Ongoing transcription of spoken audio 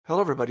Hello,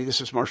 everybody. This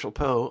is Marshall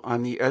Poe.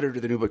 I'm the editor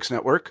of the New Books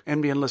Network.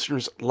 NBN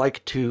listeners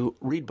like to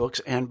read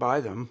books and buy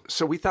them.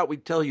 So we thought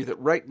we'd tell you that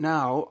right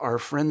now, our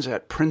friends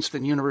at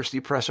Princeton University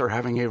Press are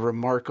having a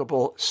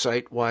remarkable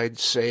site-wide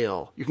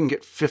sale. You can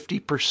get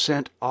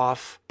 50%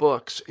 off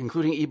books,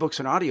 including ebooks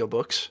and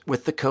audiobooks,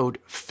 with the code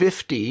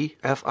 50,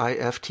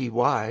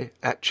 F-I-F-T-Y,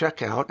 at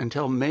checkout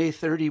until May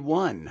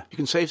 31. You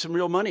can save some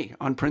real money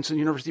on Princeton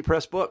University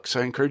Press books.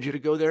 I encourage you to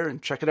go there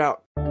and check it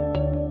out.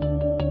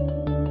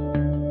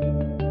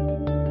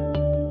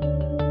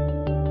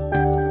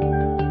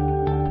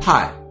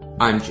 Hi,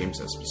 I'm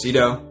James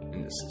Esposito,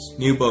 and this is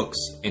New Books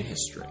in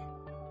History.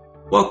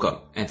 Welcome,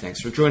 and thanks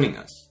for joining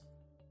us.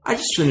 I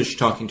just finished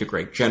talking to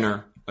Greg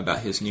Jenner about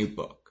his new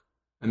book,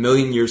 A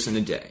Million Years in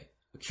a Day,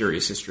 A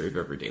Curious History of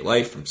Everyday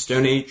Life from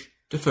Stone Age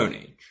to Phone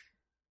Age.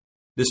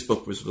 This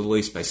book was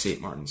released by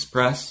St. Martin's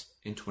Press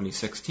in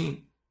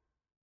 2016.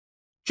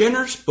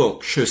 Jenner's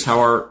book shows how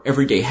our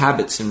everyday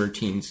habits and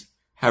routines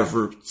have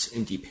roots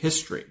in deep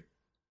history.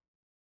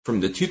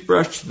 From the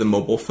toothbrush to the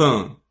mobile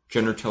phone,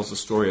 Jenner tells the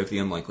story of the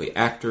unlikely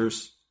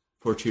actors,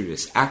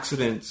 fortuitous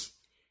accidents,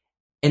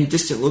 and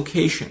distant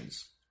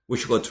locations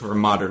which led to our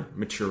modern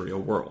material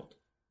world.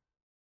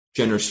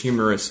 Jenner's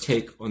humorous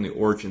take on the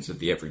origins of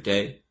the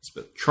everyday is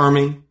both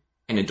charming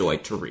and a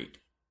delight to read.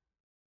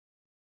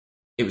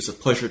 It was a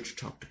pleasure to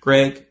talk to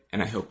Greg,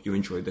 and I hope you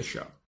enjoyed the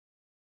show.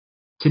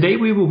 Today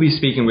we will be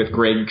speaking with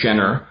Greg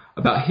Jenner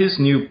about his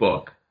new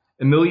book,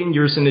 A Million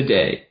Years in a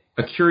Day,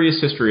 A Curious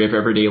History of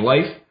Everyday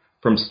Life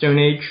from Stone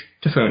Age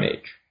to Phone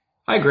Age.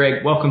 Hi,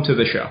 Greg. Welcome to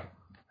the show.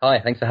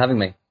 Hi, thanks for having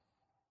me.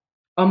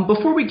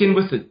 Before we begin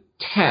with the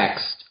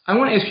text, I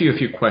want to ask you a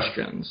few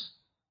questions.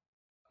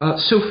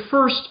 So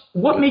first,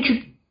 what made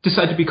you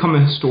decide to become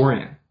a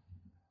historian?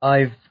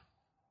 I've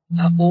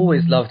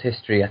always loved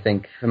history, I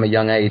think, from a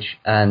young age,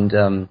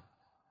 and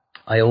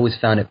I always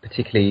found it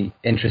particularly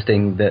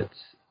interesting that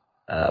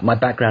my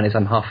background is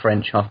I'm half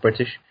French, half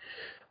British.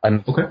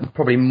 I'm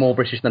probably more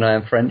British than I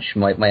am French.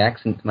 My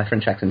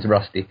French accent's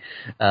rusty.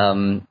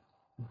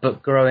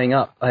 But growing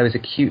up, I was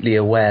acutely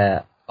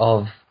aware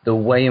of the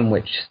way in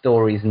which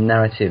stories and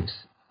narratives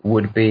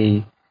would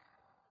be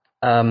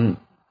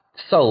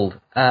sold,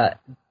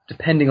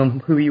 depending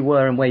on who you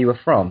were and where you were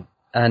from.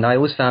 And I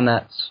always found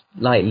that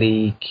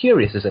slightly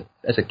curious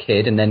as a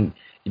kid, and then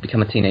you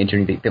become a teenager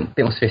and you get a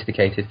bit more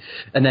sophisticated.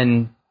 And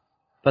then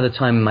by the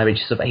time I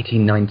reached sort of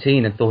 18,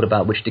 19 and thought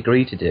about which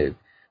degree to do,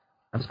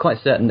 I was quite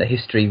certain that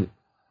history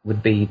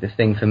would be the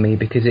thing for me,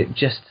 because it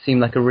just seemed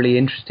like a really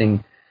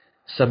interesting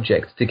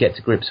subject to get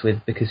to grips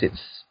with, because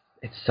it's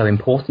so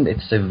important,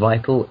 it's so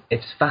vital,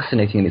 it's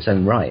fascinating in its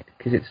own right,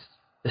 because it's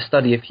the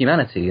study of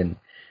humanity, and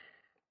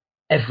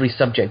every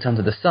subject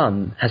under the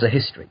sun has a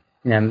history.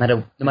 You know,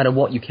 no matter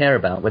what you care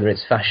about, whether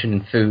it's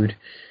fashion, food,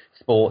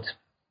 sport,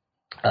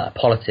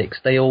 politics,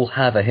 they all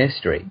have a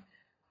history.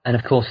 And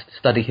of course, to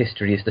study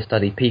history is to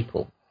study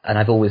people, and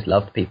I've always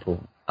loved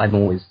people. I'm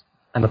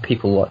a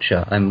people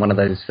watcher. I'm one of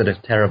those sort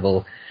of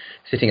terrible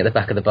sitting at the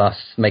back of the bus,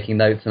 making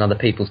notes on other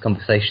people's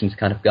conversations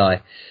kind of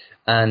guy.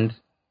 And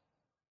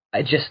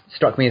it just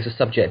struck me as a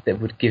subject that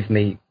would give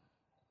me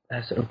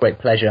a sort of great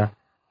pleasure,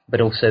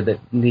 but also that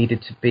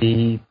needed to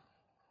be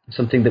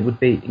something that would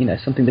be,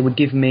 something that would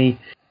give me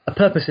a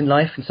purpose in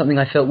life, and something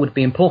I felt would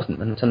be important,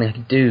 and something I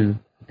could do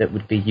that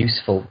would be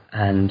useful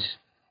and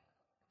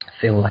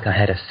feel like I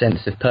had a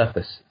sense of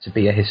purpose to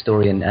be a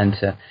historian and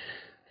to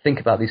think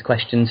about these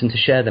questions and to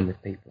share them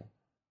with people.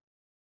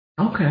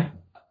 Okay.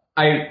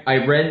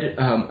 I read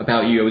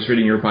about you. I was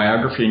reading your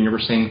biography, and you were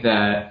saying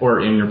that, or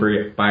in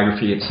your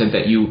biography, it said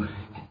that you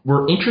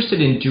were interested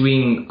in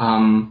doing,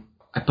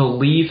 I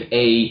believe,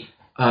 a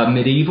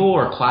medieval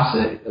or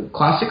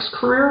classics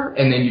career,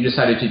 and then you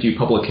decided to do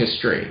public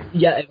history.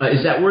 Yeah.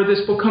 Is that where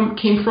this book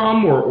came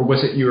from, or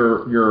was it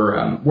your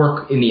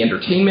work in the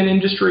entertainment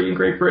industry in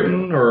Great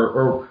Britain,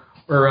 or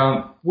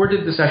where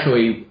did this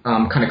actually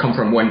kind of come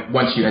from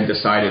once you had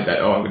decided that,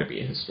 I'm going to be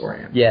a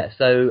historian? Yeah,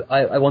 so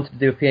I wanted to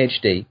do a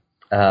PhD.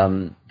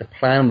 The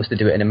plan was to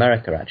do it in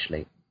America,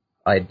 actually.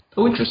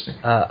 Interesting.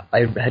 As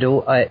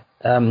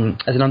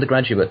an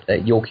undergraduate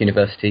at York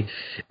University,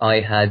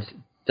 I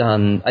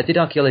did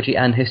archaeology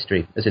and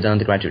history as an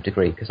undergraduate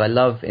degree, because I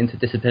love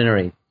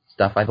interdisciplinary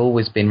stuff. I've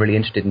always been really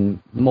interested in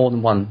more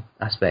than one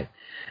aspect.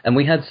 And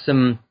we had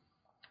some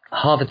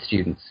Harvard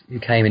students who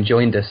came and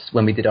joined us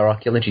when we did our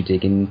archaeology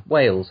dig in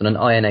Wales on an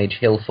Iron Age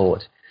hill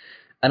fort.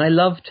 And I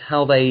loved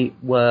how they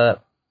were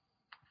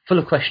full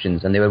of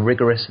questions, and they were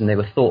rigorous, and they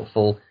were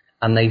thoughtful,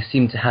 and they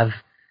seemed to have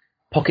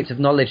pockets of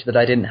knowledge that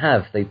I didn't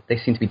have. They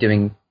seemed to be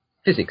doing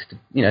physics.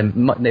 They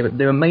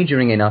were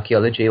majoring in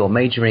archaeology or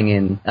majoring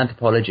in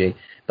anthropology,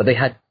 but they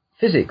had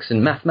physics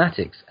and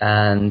mathematics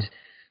and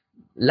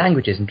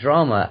languages and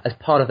drama as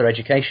part of their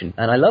education,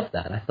 and I loved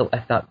that.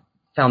 I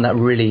found that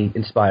really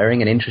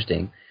inspiring and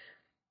interesting.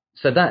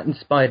 So that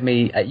inspired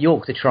me at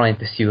York to try and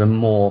pursue a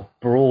more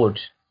broad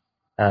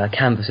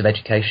canvas of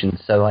education.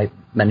 So I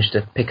managed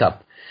to pick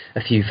up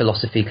a few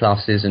philosophy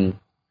classes and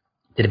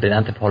did a bit of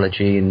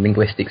anthropology and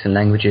linguistics and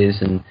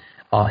languages and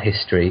art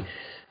history.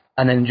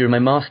 And then during my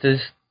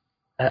master's,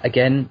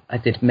 again, I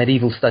did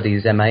medieval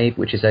studies MA,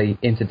 which is a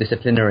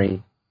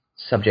interdisciplinary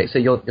subject. So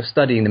you're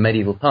studying the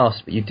medieval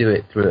past, but you do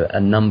it through a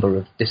number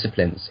of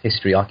disciplines: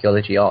 history,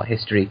 archaeology, art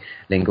history,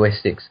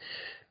 linguistics.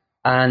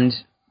 And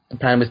the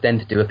plan was then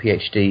to do a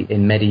PhD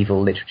in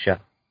medieval literature,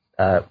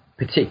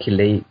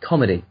 particularly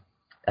comedy.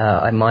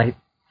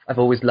 I've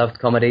always loved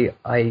comedy.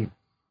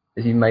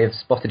 As you may have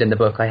spotted in the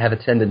book, I have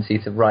a tendency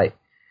to write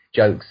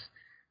jokes.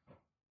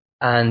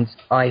 And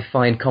I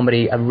find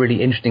comedy a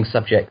really interesting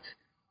subject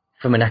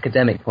from an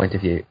academic point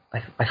of view.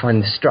 I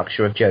find the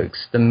structure of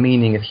jokes, the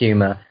meaning of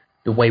humour,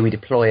 the way we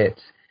deploy it,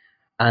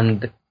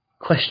 and the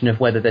question of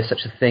whether there's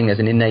such a thing as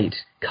an innate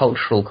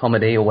cultural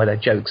comedy or whether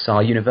jokes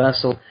are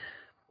universal.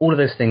 All of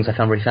those things I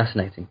found really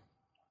fascinating.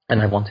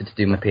 And I wanted to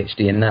do my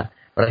PhD in that,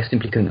 but I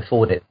simply couldn't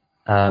afford it.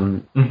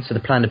 So the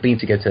plan had been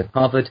to go to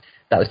Harvard.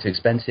 That was too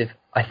expensive.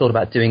 I thought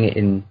about doing it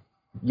in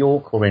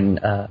York or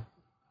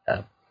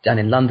down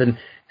in London.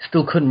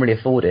 Still couldn't really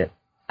afford it.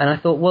 And I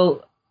thought,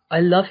 well, I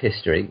love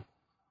history.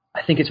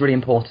 I think it's really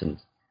important.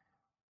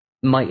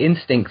 My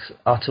instincts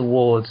are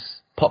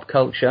towards pop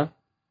culture,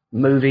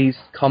 movies,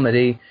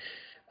 comedy,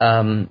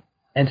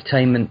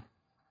 entertainment.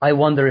 I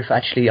wonder if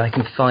actually I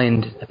can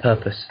find a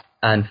purpose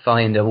and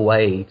find a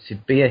way to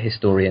be a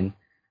historian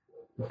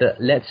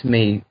that lets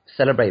me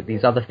celebrate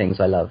these other things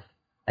I love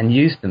and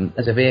use them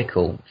as a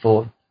vehicle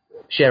for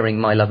sharing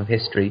my love of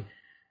history.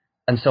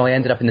 And so I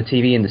ended up in the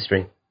TV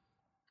industry,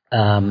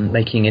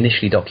 making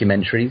initially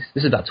documentaries.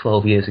 This is about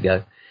 12 years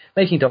ago.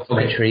 Making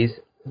documentaries.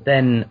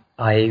 Then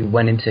I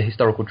went into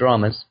historical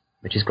dramas,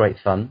 which is great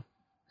fun.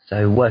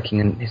 So working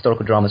in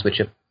historical dramas which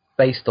are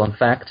based on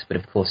fact, but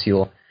of course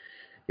you're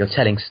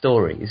telling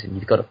stories, and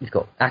you've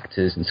got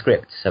actors and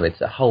scripts, so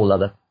it's a whole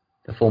other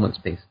performance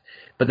piece.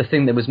 But the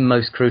thing that was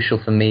most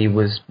crucial for me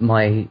was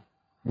my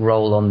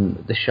role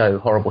on the show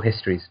Horrible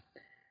Histories,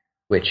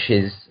 which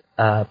is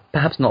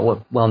perhaps not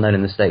well known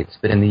in the States,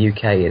 but in the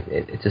UK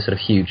it's a sort of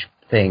huge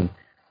thing.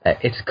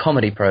 It's a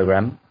comedy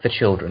program for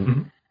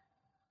children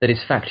that is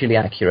factually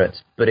accurate,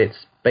 but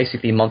it's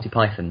basically Monty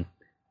Python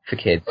for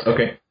kids.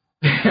 Okay.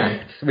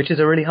 Which is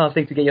a really hard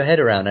thing to get your head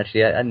around,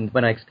 actually. And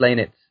when I explain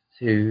it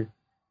to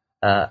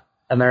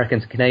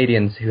Americans and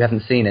Canadians who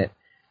haven't seen it,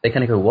 they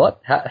kind of go,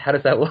 "What? How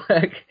does that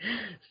work?"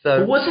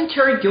 So wasn't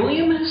Terry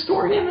Gilliam a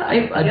historian?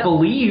 I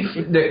believe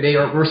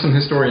there were some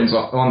historians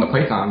on the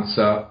Python,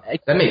 so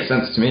that makes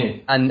sense to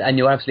me. And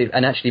you're absolutely.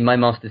 And actually, my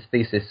master's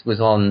thesis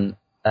was on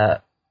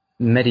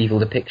medieval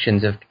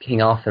depictions of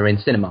King Arthur in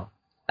cinema,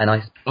 and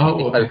I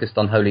focused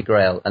on Holy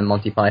Grail and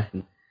Monty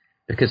Python,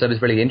 because I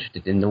was really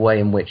interested in the way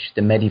in which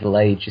the medieval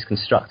age is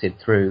constructed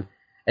through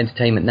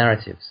entertainment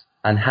narratives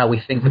and how we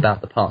think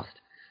about the past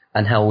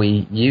and how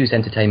we use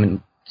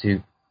entertainment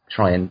to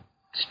try and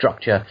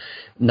structure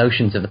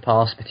notions of the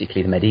past,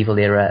 particularly the medieval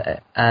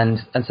era. And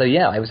so,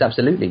 yeah, I was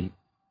absolutely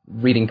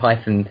reading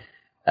Python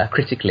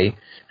critically,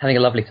 having a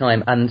lovely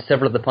time. And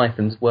several of the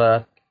Pythons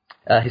were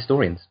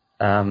historians,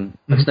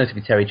 most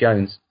notably Terry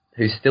Jones,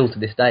 who still to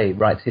this day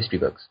writes history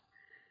books.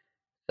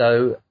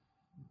 So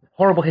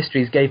Horrible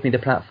Histories gave me the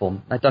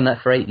platform. I've done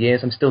that for 8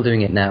 years. I'm still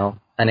doing it now.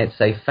 And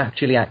it's a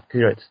factually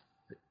accurate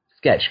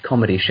sketch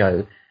comedy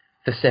show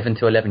for 7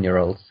 to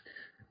 11-year-olds.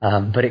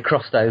 But it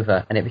crossed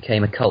over and it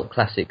became a cult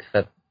classic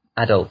for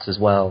adults as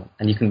well.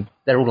 And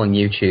they're all on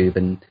YouTube,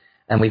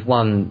 and we've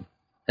won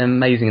an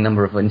amazing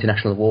number of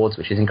international awards,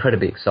 which is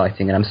incredibly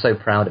exciting, and I'm so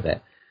proud of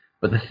it.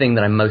 But the thing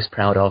that I'm most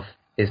proud of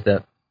is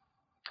that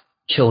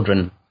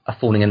children are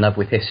falling in love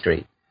with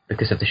history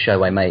because of the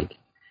show I make.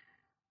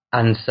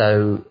 And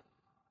so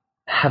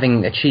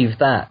having achieved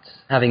that,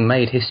 having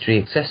made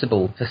history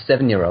accessible for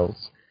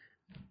 7-year-olds,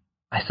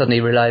 I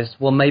suddenly realized,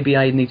 well, maybe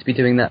I need to be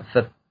doing that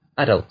for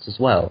adults as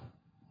well.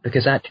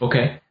 Because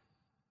actually,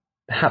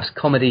 perhaps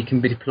comedy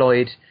can be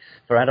deployed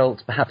for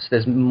adults. Perhaps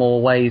there's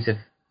more ways of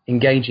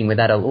engaging with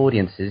adult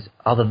audiences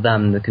other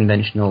than the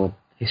conventional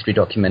history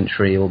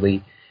documentary or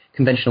the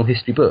conventional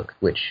history book,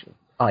 which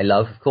I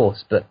love, of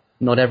course, but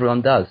not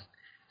everyone does.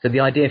 So the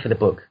idea for the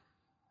book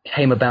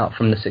came about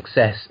from the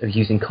success of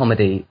using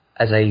comedy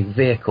as a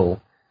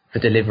vehicle for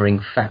delivering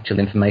factual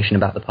information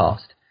about the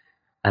past.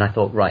 And I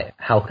thought, right,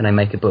 how can I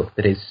make a book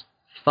that is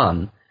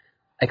fun,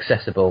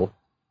 accessible,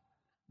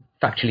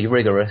 factually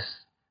rigorous,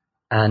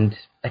 and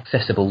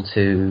accessible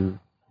to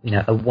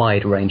a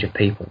wide range of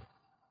people?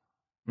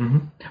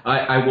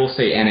 I will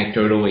say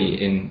anecdotally,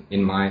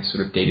 in my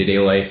sort of day-to-day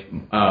life,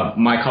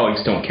 my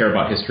colleagues don't care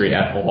about history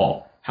at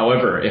all.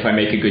 However, if I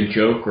make a good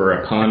joke or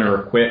a pun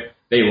or a quip,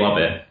 they love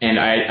it. And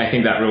I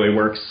think that really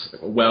works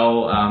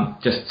well,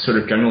 just sort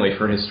of generally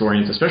for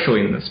historians,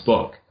 especially in this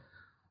book.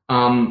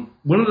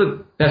 One of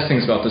the best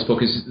things about this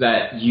book is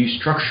that you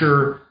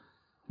structure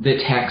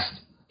the text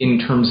in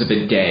terms of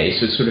a day,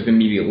 so it's sort of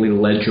immediately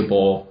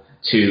legible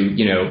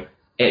to,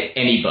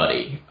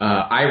 anybody.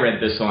 I read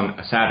this on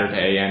a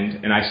Saturday,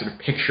 and I sort of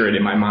picture it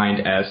in my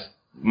mind as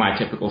my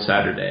typical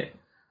Saturday.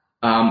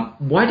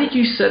 Why did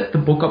you set the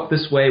book up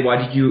this way? Why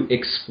did you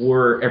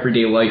explore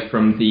everyday life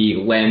from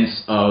the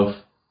lens of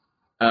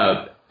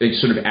a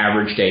sort of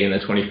average day in the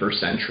 21st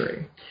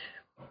century?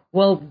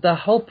 Well, the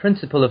whole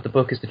principle of the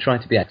book is to try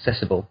to be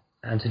accessible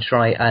and to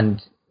try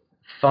and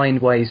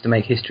find ways to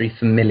make history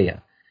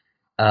familiar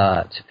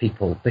to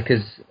people,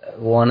 because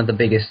one of the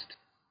biggest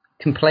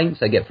complaints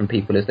I get from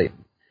people is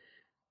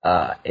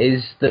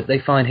that they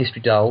find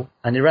history dull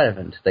and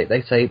irrelevant.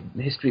 They say,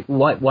 history.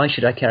 Why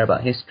should I care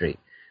about history?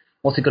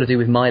 What's it got to do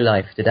with my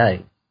life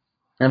today?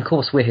 And of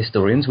course, we're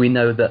historians. We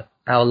know that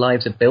our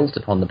lives are built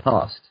upon the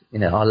past.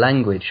 Our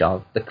language,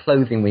 the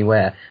clothing we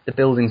wear, the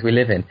buildings we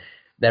live in,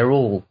 they're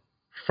all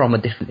from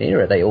a different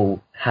era. They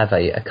all have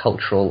a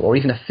cultural or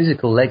even a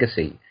physical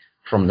legacy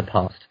from the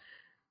past.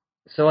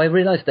 So I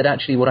realized that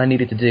actually what I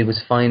needed to do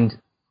was find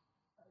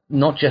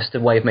not just a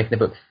way of making the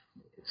book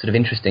sort of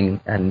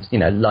interesting and,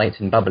 light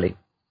and bubbly,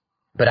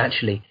 but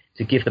actually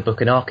to give the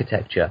book an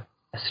architecture,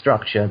 a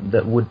structure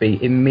that would be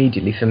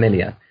immediately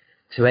familiar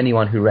to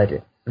anyone who read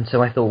it. And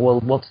so I thought, well,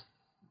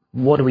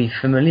 what are we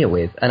familiar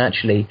with? And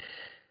actually,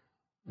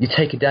 you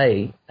take a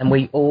day, and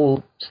we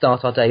all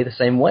start our day the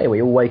same way.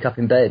 We all wake up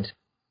in bed,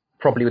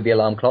 probably with the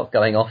alarm clock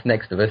going off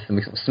next to us, and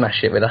we sort of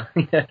smash it with our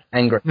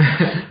anger.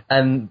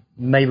 And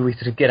maybe we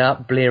sort of get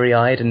up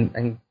bleary-eyed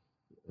and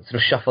sort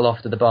of shuffle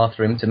off to the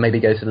bathroom to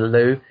maybe go to the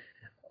loo,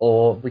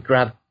 or we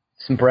grab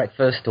some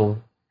breakfast or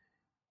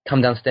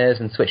come downstairs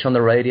and switch on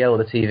the radio or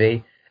the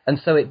TV. And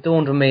so it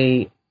dawned on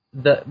me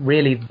that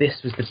really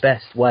this was the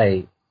best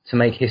way to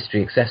make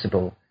history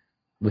accessible,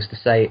 was to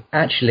say,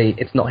 actually,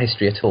 it's not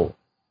history at all.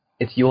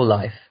 It's your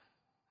life.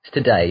 It's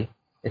today.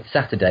 It's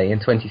Saturday in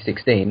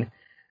 2016.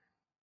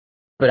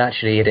 But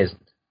actually, it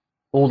isn't.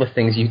 All the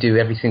things you do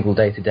every single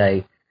day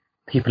today,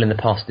 people in the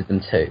past did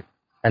them too.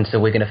 And so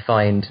we're going to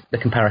find the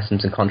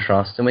comparisons and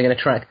contrasts, and we're going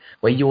to track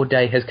where your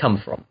day has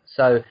come from.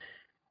 So,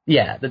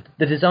 yeah,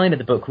 the design of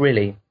the book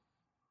really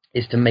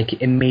is to make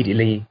it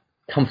immediately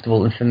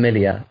comfortable and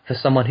familiar for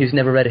someone who's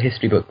never read a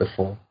history book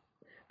before,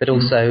 but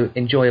also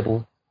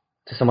enjoyable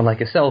to someone like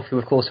yourself, who,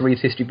 of course,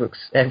 reads history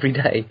books every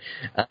day.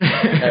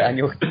 And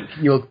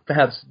you're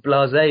perhaps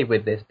blasé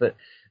with this, but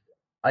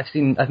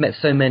I've met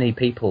so many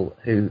people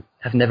who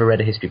have never read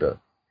a history book.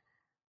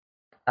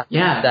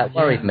 That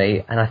worried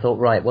me, and I thought,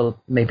 right, well,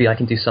 maybe I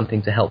can do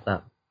something to help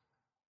that.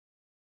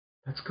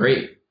 That's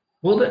great.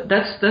 Well,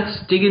 let's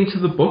dig into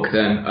the book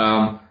then.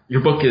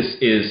 Your book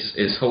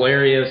is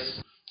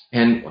hilarious,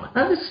 and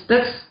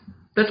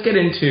let's get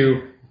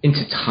into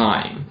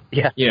time.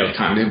 Yeah.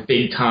 Time. There's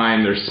big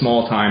time. There's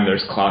small time.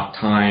 There's clock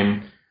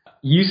time.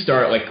 You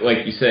start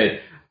like you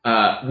said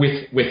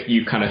with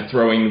you kind of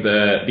throwing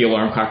the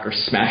alarm clock or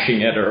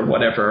smashing it or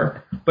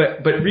whatever,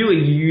 but really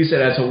you use it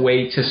as a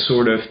way to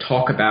sort of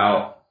talk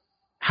about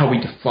how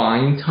we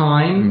define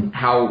time,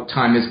 how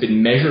time has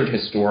been measured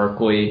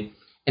historically,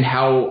 and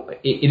how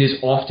it is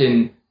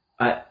often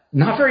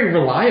not very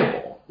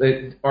reliable.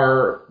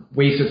 Our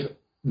ways of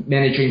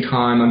managing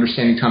time,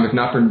 understanding time have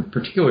not been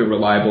particularly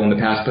reliable in the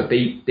past, but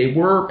they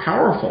were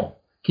powerful.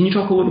 Can you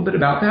talk a little bit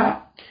about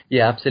that?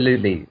 Yeah,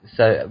 absolutely.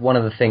 So one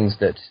of the things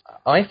that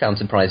I found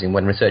surprising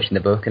when researching the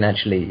book, and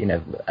actually,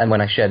 and when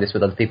I share this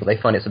with other people, they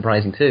find it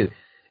surprising too,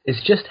 is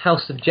just how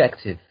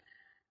subjective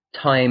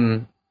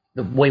time,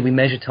 the way we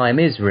measure time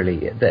is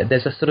really.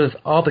 There's a sort of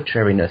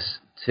arbitrariness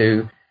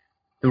to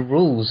the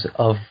rules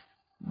of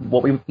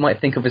what we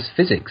might think of as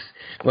physics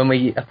when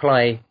we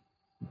apply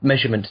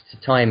measurement to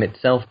time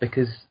itself,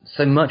 because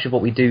so much of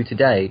what we do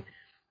today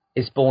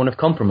is born of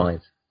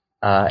compromise.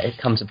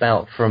 It comes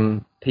about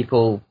from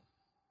people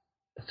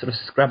sort of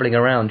scrabbling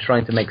around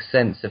trying to make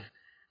sense of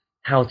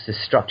how to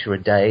structure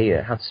a day,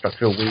 how to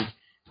structure a week,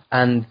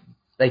 and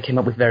they came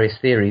up with various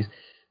theories,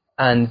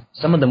 and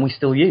some of them we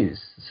still use.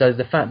 So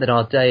the fact that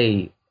our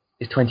day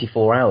is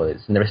 24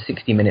 hours and there are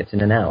 60 minutes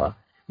in an hour,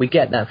 we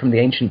get that from the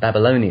ancient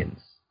Babylonians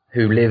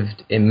who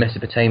lived in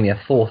Mesopotamia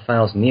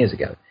 4,000 years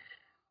ago,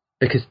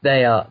 because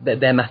their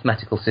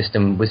mathematical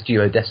system was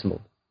duodecimal.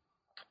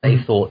 They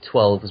thought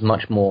 12 was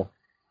much more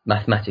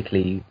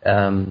mathematically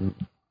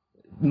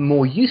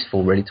more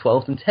useful, really,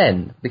 12 than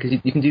 10, because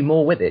you can do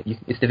more with it.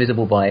 It's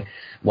divisible by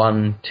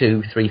 1,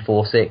 2, 3,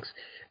 4, 6,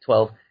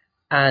 12.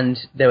 And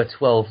there are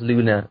 12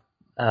 lunar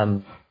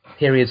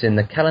periods in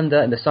the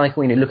calendar, in the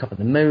cycle, and you look up at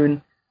the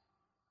moon.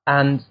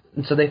 And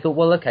so they thought,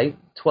 well, okay,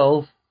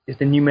 12 is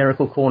the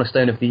numerical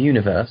cornerstone of the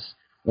universe.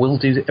 We'll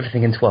do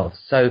everything in 12.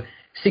 So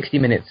 60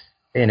 minutes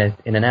in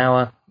an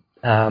hour,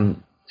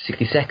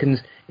 60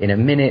 seconds in a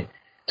minute,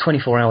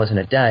 24 hours in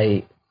a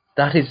day.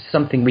 That is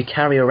something we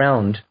carry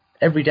around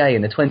every day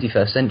in the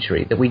 21st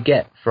century that we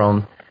get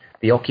from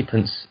the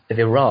occupants of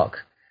Iraq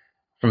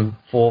from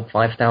 4,000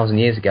 or 5,000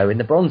 years ago in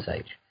the Bronze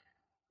Age.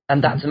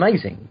 And that's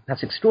amazing.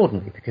 That's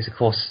extraordinary, because, of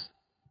course,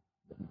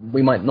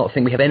 we might not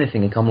think we have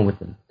anything in common with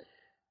them.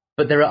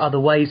 But there are other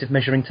ways of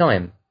measuring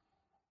time.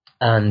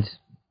 And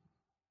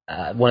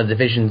one of the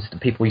divisions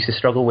that people used to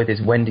struggle with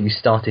is, when do you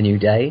start a new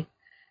day?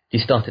 Do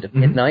you start it at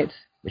midnight,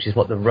 which is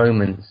what the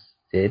Romans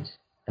did,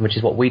 and which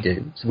is what we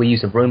do? So we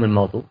use a Roman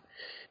model.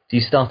 Do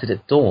you start it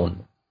at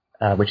dawn,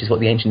 which is what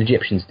the ancient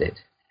Egyptians did?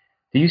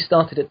 Do you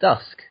start it at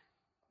dusk,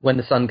 when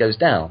the sun goes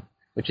down,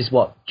 which is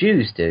what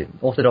Jews do?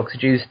 Orthodox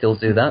Jews still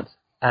do that,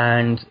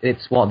 and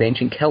it's what the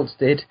ancient Celts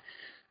did.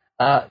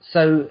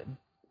 So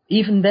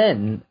even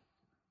then,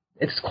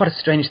 it's quite a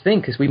strange thing,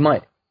 because we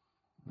might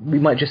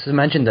just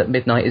imagine that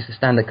midnight is the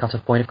standard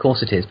cut-off point. Of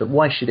course it is, but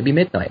why should it be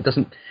midnight? It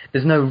doesn't.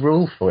 There's no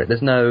rule for it.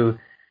 There's no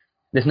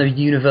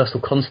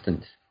universal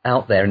constant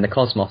out there in the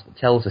cosmos that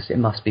tells us it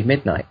must be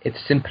midnight.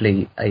 It's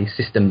simply a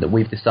system that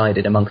we've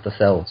decided amongst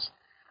ourselves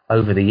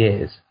over the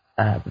years.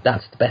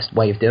 That's the best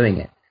way of doing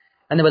it.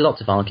 And there were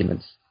lots of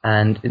arguments.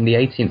 And in the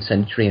 18th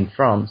century in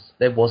France,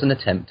 there was an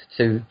attempt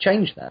to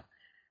change that.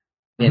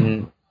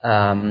 In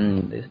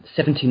the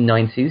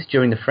 1790s,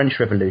 during the French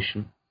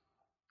Revolution,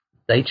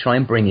 they try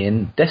and bring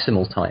in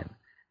decimal time,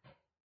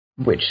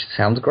 which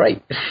sounds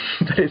great,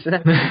 but it's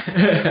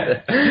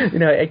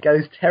it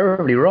goes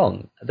terribly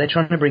wrong. They're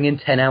trying to bring in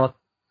 10-hour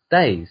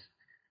days,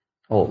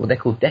 or what they're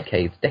called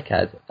decades,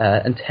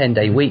 and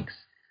 10-day weeks.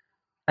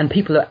 And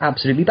people are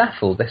absolutely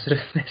baffled. They're sort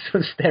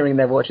of staring at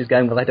their watches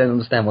going, well, I don't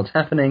understand what's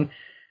happening.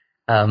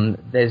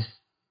 There's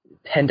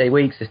 10-day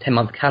weeks, there's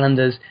 10-month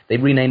calendars. They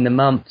rename the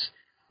months.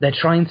 They're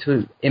trying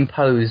to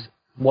impose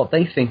what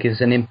they think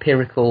is an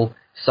empirical,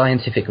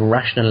 scientific,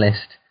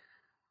 rationalist,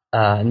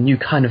 new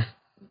kind of,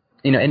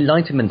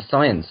 Enlightenment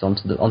science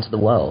onto the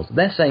world.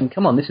 They're saying,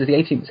 come on, this is the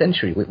 18th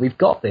century. We've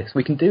got this.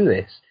 We can do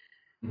this.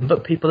 Mm-hmm.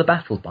 But people are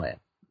baffled by it.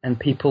 And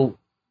people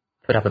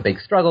put up a big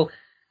struggle.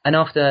 And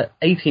after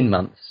 18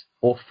 months,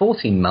 or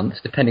 14 months,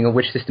 depending on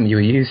which system you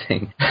were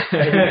using,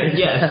 they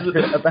have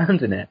to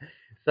abandon it.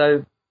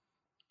 So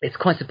it's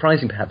quite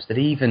surprising, perhaps, that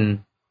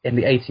even in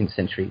the 18th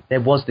century,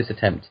 there was this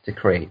attempt to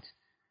create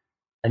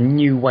a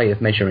new way of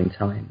measuring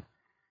time.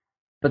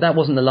 But that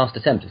wasn't the last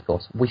attempt, of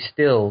course. We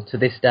still, to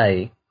this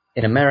day,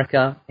 in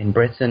America, in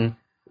Britain,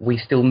 we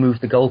still move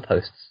the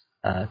goalposts,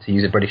 to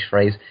use a British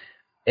phrase,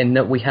 in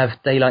that we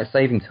have daylight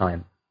saving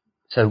time.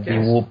 So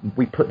yes.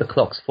 we put the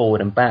clocks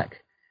forward and back.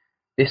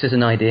 This is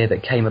an idea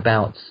that came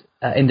about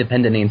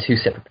independently in two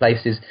separate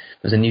places.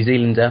 There was a New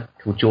Zealander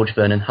called George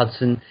Vernon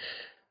Hudson,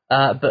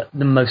 but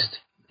the most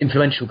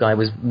influential guy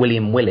was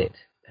William Willett,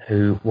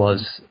 who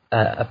was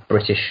a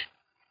British,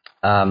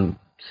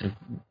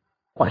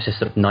 quite a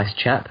sort of nice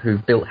chap who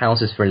built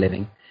houses for a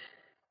living.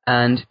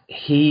 And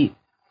he,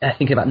 I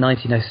think about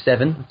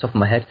 1907, off the top of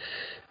my head,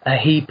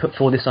 he put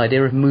forward this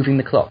idea of moving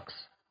the clocks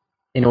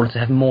in order to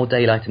have more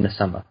daylight in the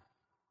summer.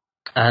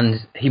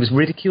 And he was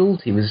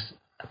ridiculed. He was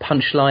a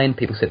punchline.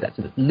 People said that's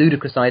a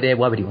ludicrous idea.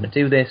 Why would you want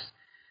to do this?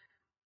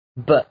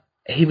 But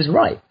he was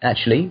right,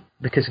 actually,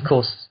 because, of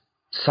course,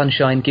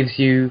 sunshine gives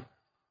you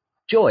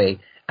joy,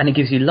 and it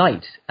gives you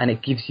light, and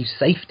it gives you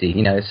safety.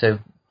 So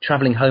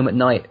traveling home at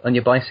night on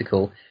your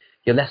bicycle,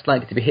 you're less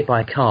likely to be hit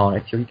by a car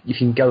if you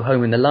can go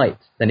home in the light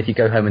than if you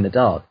go home in the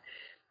dark.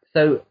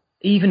 So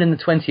even in the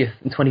 20th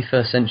and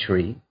 21st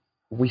century,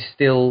 we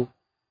still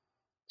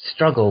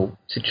struggle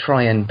to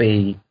try and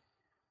be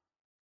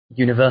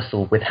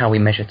universal with how we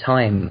measure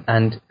time,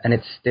 and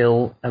it's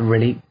still a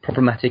really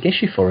problematic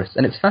issue for us.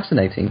 And it's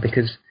fascinating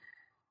because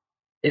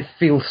it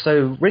feels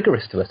so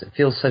rigorous to us. It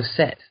feels so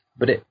set,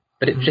 but it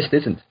just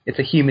isn't. It's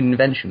a human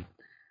invention.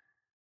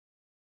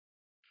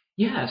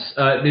 Yes,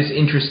 this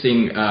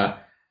interesting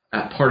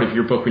part of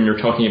your book when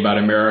you're talking about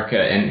America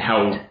and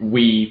how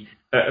we,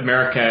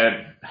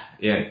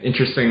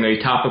 interestingly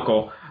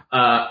topical,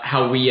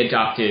 how we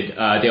adopted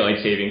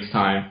daylight savings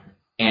time.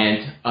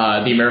 And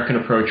the American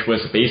approach was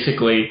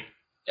basically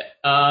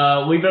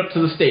leave it up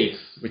to the states,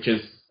 which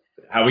is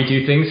how we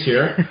do things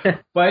here.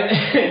 But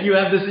you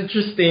have this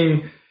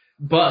interesting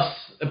bus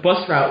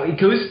route. It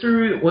goes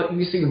through, what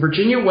you say,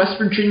 Virginia, West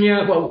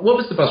Virginia. Well, what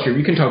was the bus route?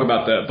 You can talk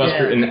about the bus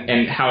route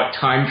and how it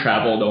time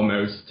traveled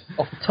almost.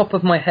 Off the top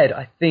of my head,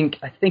 I think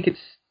it's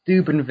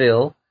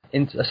Steubenville.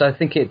 So I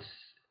think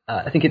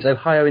it's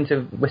Ohio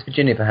into West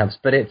Virginia, perhaps.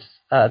 But it's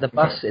the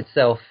bus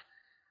itself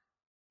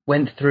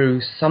went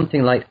through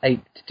something like 8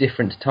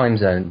 different time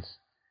zones,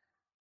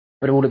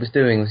 but all it was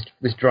doing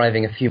was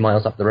driving a few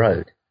miles up the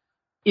road.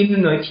 In the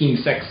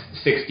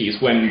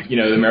 1960s, when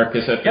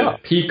America's at the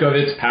peak of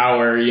its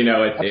power,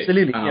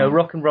 absolutely,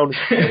 rock and roll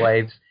is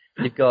waves.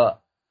 You've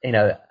got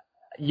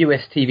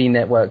US TV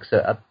networks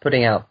are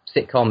putting out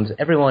sitcoms.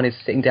 Everyone is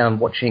sitting down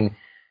watching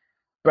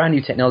brand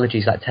new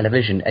technologies like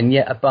television, and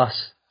yet a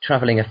bus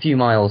traveling a few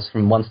miles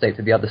from one state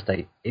to the other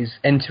state is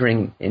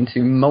entering into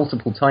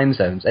multiple time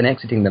zones and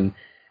exiting them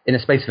in a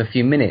space of a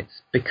few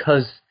minutes,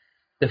 because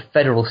the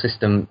federal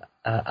system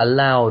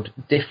allowed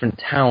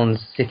different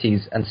towns,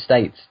 cities, and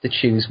states to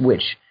choose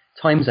which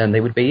time zone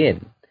they would be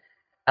in.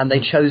 And they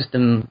chose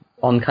them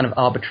on kind of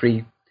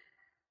arbitrary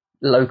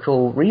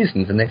local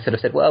reasons. And they sort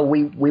of said, well,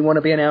 we want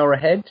to be an hour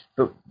ahead,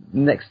 but the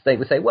next state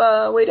would say,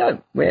 well, we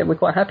don't. We're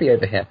quite happy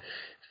over here.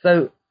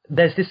 So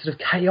there's this sort of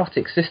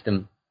chaotic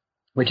system,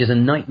 which is a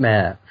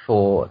nightmare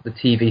for the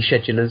TV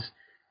schedulers,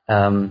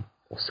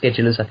 or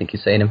schedulers, I think you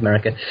say in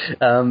America.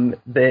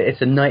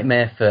 It's a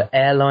nightmare for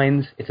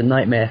airlines. It's a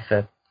nightmare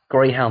for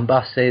Greyhound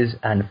buses,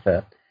 and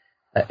for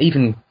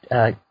even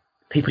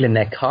people in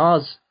their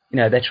cars.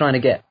 They're trying to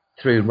get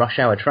through rush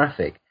hour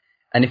traffic,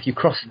 and if you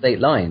cross state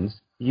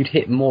lines, you'd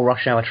hit more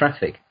rush hour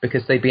traffic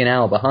because they'd be an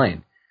hour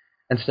behind.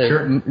 And so,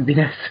 sure.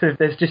 So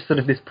there's just sort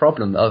of this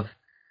problem of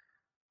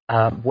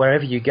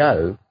wherever you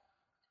go,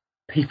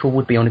 people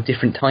would be on a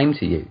different time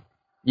to you.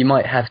 You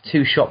might have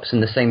two shops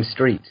in the same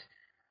street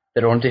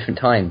that are on different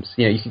times.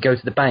 You could go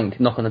to the bank,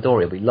 knock on the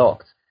door, it'll be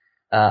locked,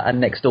 and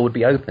next door would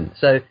be open.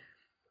 So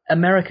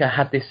America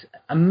had this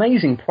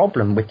amazing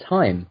problem with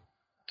time.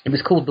 It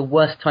was called the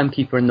worst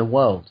timekeeper in the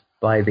world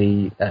by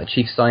the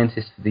chief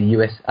scientist of the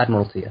U.S.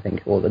 Admiralty, I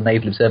think, or the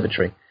Naval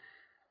Observatory.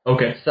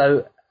 Okay.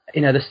 So,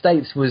 the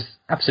States was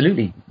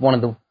absolutely one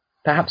of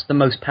perhaps the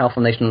most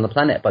powerful nation on the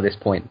planet by this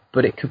point,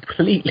 but it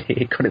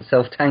completely got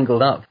itself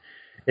tangled up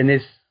in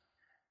this,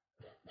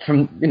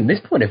 from this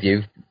point of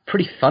view,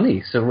 pretty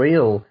funny,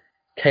 surreal,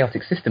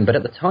 chaotic system. But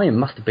at the time,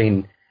 must have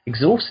been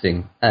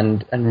exhausting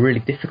and really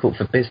difficult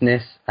for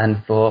business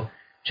and for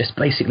just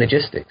basic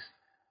logistics.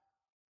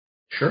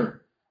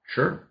 Sure.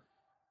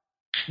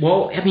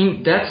 Well,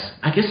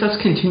 I guess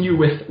let's continue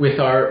with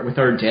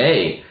our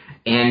day.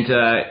 And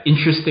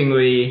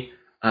interestingly,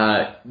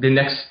 the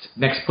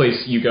neest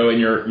place you go in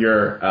your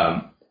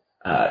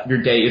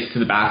day is to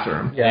the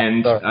bathroom. Yeah,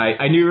 and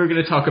I knew we were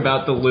going to talk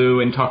about the loo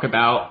and talk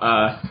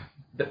about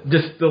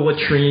just the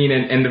latrine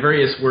and the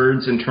various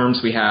words and terms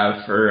we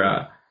have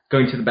for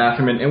going to the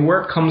bathroom and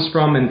where it comes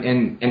from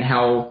and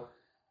how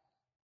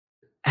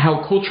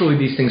culturally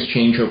these things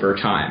change over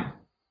time.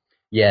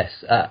 Yes.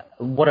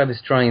 What I was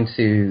trying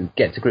to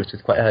get to grips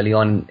with quite early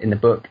on in the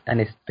book,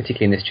 and it's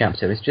particularly in this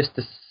chapter, is just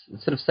to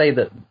sort of say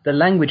that the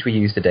language we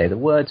use today, the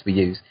words we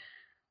use,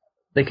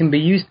 they can be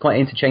used quite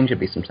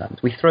interchangeably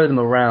sometimes. We throw them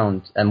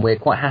around, and we're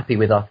quite happy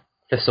with our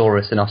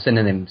thesaurus and our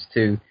synonyms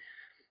to,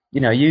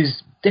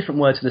 use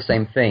different words for the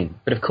same thing.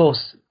 But of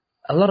course,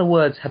 a lot of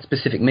words had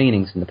specific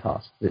meanings in the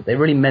past. They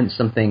really meant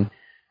something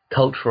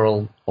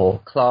cultural or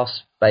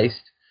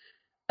class-based.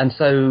 And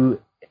so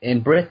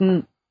in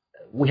Britain,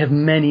 we have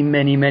many,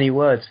 many, many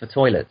words for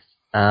toilets,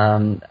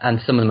 and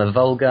some of them are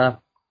vulgar,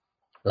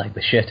 like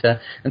the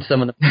shitter, and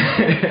some of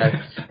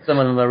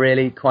them are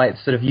really quite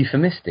sort of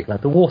euphemistic,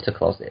 like the water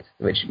closet,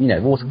 which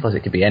water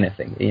closet could be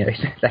anything.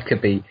 That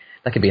could be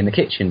in the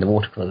kitchen, the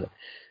water closet.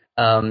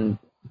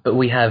 But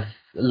we have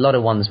a lot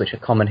of ones which are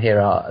common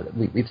here.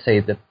 We'd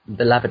say the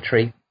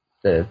lavatory,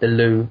 the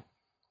loo,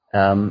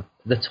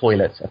 the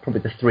toilet are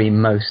probably the three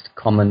most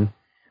common.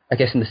 I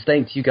guess in the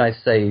States, you guys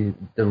say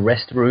the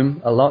restroom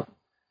a lot.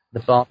 The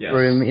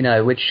bathroom,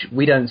 yes. Which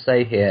we don't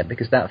say here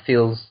because that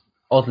feels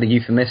oddly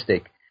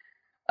euphemistic,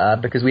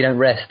 because we don't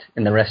rest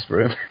in the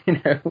restroom. We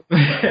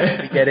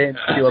get in,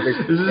 do our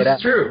business, get out. This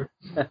is true.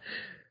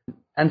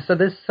 And so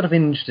there's sort of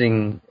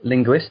interesting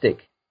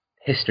linguistic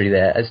history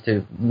there as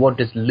to what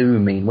does loo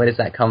mean, where does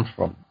that come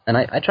from? And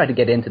I try to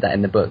get into that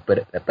in the book,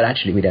 but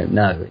actually we don't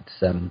know.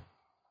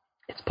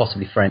 It's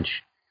possibly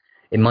French.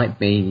 It might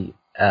be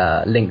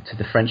linked to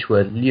the French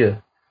word lieu,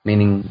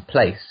 meaning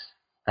place,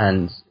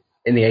 and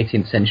in the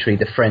 18th century,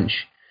 the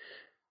French,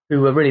 who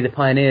were really the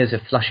pioneers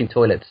of flushing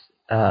toilets,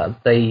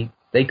 they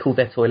called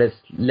their toilets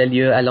les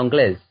lieux à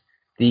l'anglaise,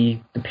 the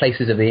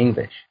places of the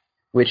English,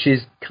 which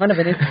is kind of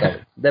an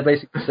insult. They're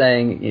basically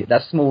saying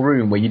that small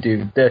room where you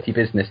do dirty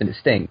business and it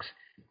stinks.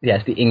 Yeah,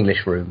 it's the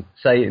English room.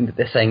 So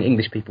they're saying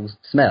English people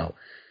smell.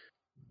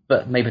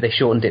 But maybe they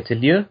shortened it to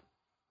lieu.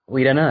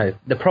 We don't know.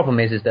 The problem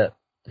is that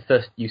the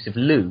first use of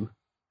loo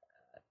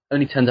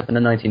only turns up in the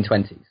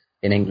 1920s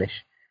in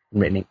English.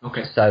 Written.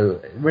 Okay.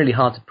 So really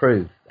hard to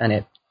prove, and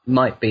it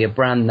might be a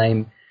brand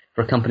name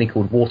for a company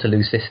called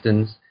Waterloo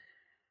Systems.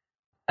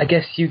 I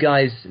guess you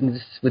guys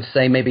would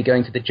say maybe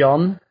going to the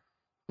John.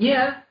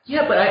 Yeah,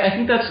 but I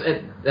think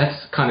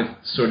that's kind of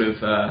sort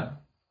of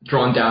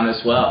drawn down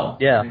as well.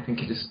 Yeah, I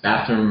think it is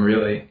bathroom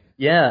really.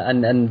 Yeah,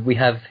 and we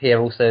have here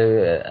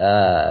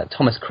also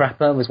Thomas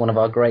Crapper was one of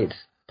our great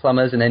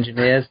plumbers and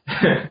engineers,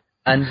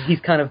 and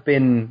he's kind of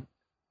been.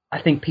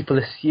 I think people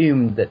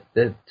assume that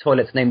the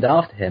toilet's named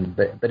after him,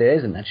 but it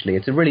isn't actually.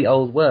 It's a really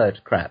old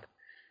word, crap.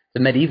 It's a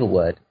medieval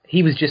word.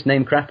 He was just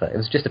named Crapper. It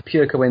was just a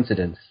pure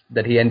coincidence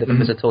that he ended up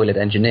as a toilet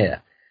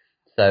engineer.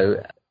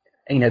 So,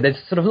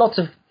 there's sort of lots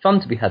of fun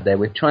to be had there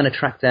with trying to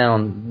track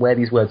down where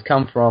these words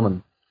come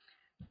from.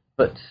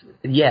 But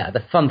yeah,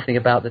 the fun thing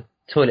about the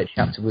toilet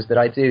chapter was that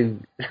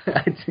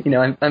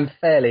I'm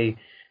fairly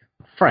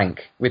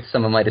frank with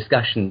some of my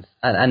discussions,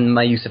 and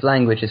my use of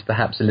language is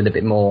perhaps a little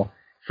bit more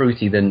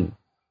fruity than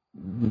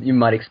you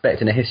might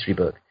expect in a history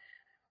book.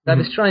 I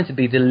was trying to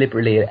be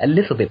deliberately a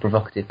little bit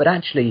provocative, but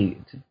actually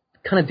to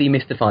kind of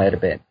demystify it a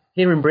bit.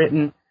 Here in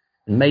Britain,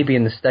 and maybe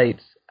in the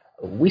States,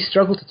 we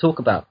struggle to talk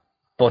about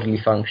bodily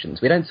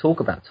functions. We don't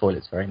talk about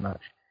toilets very much.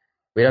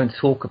 We don't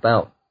talk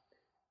about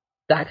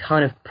that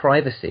kind of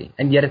privacy.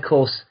 And yet, of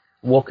course,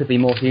 what could be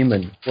more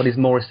human? What is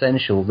more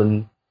essential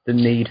than the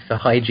need for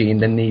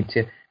hygiene, the need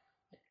to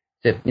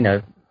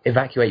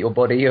evacuate your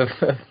body of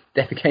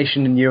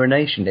defecation and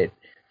urination? If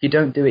you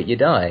don't do it, you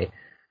die.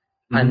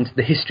 And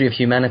the history of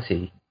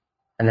humanity,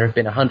 and there have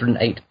been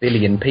 108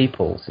 billion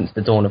people since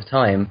the dawn of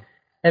time,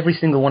 every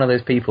single one of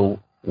those people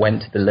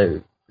went to the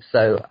loo.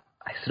 So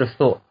I sort of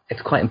thought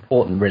it's quite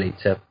important, really,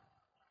 to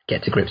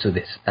get to grips with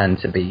this and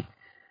to be,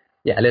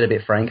 a little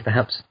bit frank,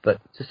 perhaps, but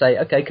to say,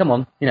 okay, come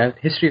on,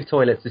 history of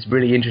toilets is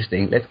really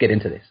interesting. Let's get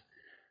into this.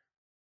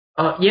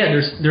 Yeah,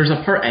 there's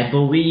a part, I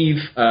believe,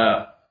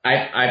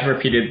 I've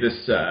repeated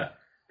this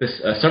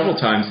several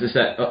times, is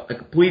that I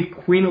believe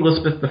Queen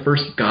Elizabeth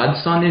I's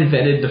godson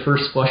invented the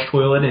first flush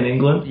toilet in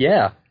England.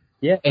 Yeah.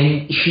 Yeah.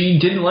 And she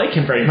didn't like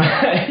him very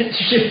much.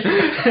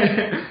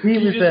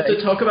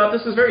 To talk about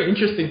this is a very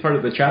interesting part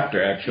of the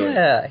chapter, actually.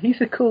 Yeah,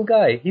 he's a cool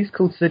guy. He's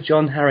called Sir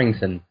John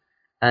Harrington,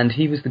 and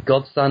he was the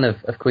godson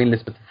of Queen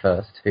Elizabeth I,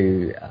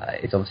 who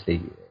is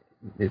obviously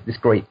this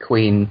great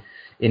queen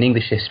in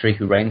English history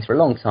who reigned for a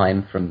long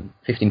time, from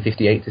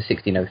 1558 to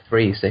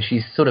 1603. So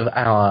she's sort of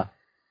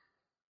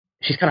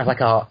she's kind of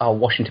like our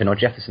Washington or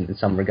Jefferson in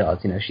some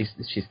regards. You know, she's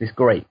this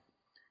great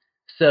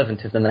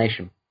servant of the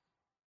nation.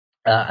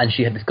 And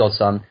she had this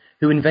godson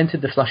who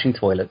invented the flushing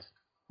toilet,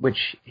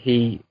 which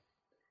he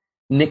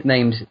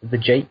nicknamed the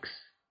Jakes,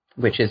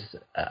 which is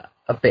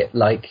a bit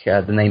like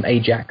the name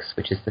Ajax,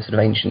 which is the sort of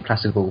ancient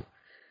classical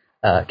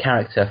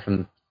character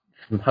from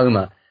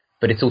Homer,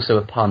 but it's also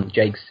a pun.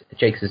 Jakes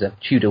is a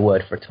Tudor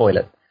word for a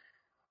toilet.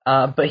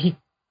 But he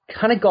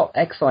kind of got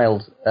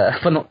exiled,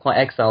 well, not quite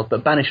exiled,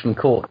 but banished from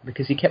court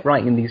because he kept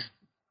writing these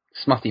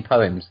smutty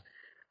poems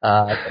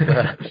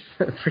that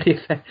were pretty,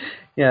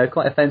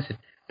 quite offensive.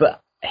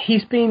 But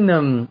he's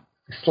been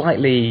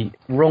slightly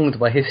wronged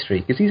by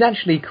history, because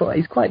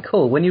he's quite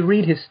cool. When you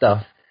read his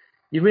stuff,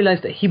 you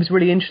realise that he was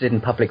really interested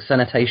in public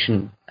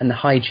sanitation and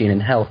hygiene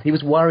and health. He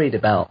was worried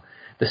about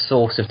the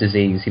source of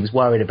disease. He was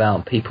worried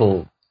about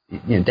people,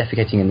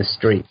 defecating in the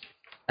street.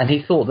 And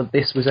he thought that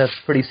this was a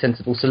pretty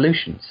sensible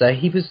solution. So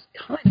he was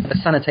kind of a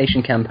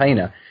sanitation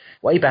campaigner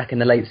way back in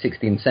the late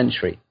 16th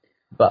century.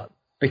 But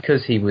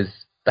because he was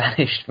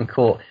banished from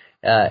court,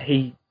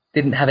 he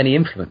didn't have any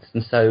influence,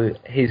 and so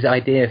his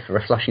idea for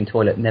a flushing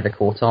toilet never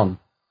caught on.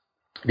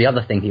 The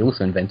other thing he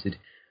also invented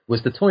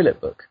was the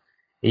toilet book.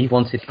 He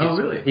wanted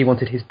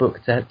his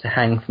book to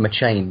hang from a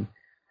chain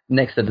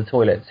next to the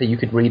toilet so you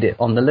could read it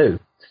on the loo.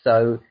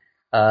 So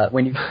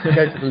when you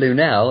go to the loo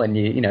now and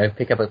you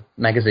pick up a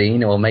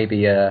magazine or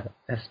maybe a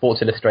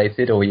Sports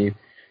Illustrated, or you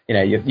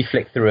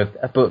flick through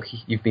a book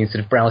you've been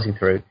sort of browsing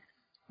through,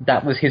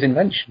 that was his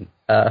invention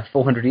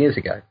 400 years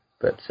ago.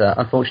 But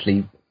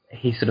unfortunately,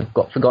 he sort of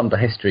got forgotten by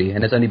history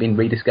and has only been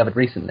rediscovered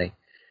recently.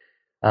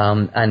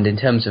 And in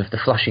terms of the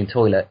flushing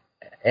toilet,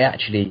 it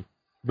actually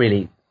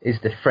really is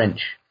the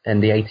French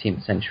in the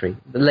 18th century,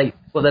 the late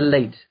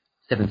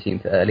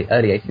 17th, early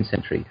 18th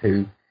century,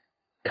 who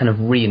kind of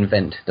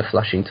reinvent the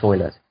flushing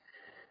toilet.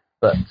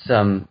 But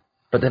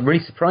the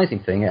really surprising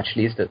thing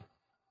actually is that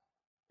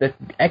the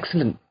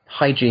excellent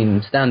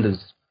hygiene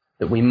standards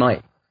that we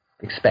might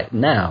expect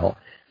now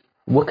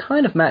were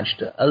kind of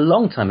matched a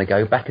long time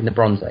ago, back in the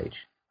Bronze Age.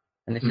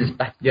 And this is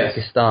back in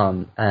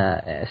Pakistan,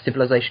 a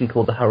civilization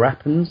called the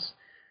Harappans,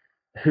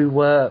 who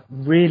were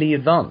really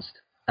advanced.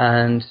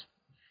 And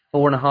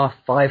 4,500,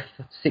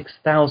 5,000,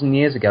 6,000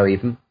 years ago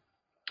even,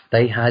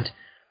 they had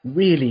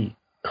really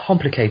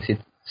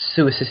complicated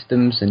sewer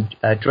systems and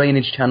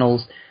drainage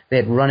channels. They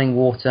had running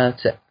water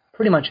to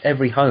pretty much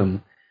every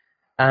home.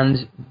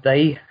 And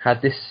they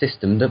had this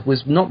system that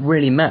was not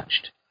really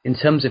matched in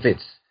terms of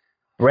its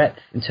breadth,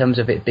 in terms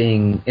of it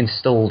being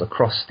installed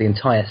across the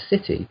entire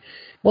city.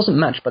 Wasn't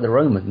matched by the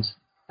Romans,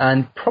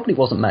 and probably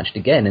wasn't matched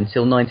again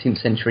until 19th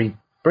century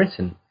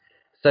Britain.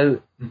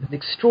 So the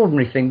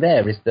extraordinary thing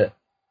there is that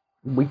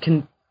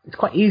it's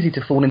quite easy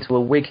to fall into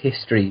a Whig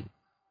history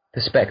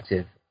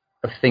perspective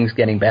of things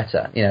getting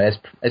better.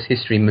 As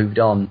history moved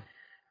on,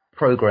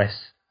 progress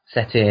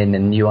set in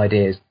and new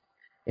ideas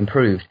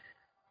improved.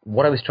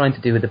 What I was trying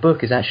to do with the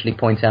book is actually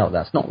point out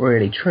that's not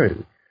really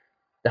true.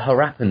 The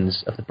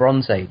Harappans of the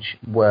Bronze Age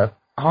were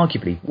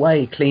arguably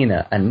way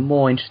cleaner and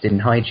more interested in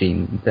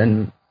hygiene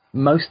than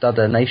most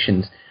other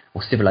nations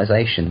or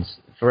civilizations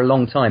for a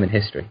long time in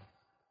history.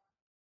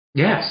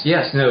 Yes.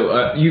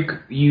 No,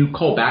 you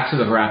call back to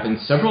the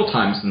Harappans several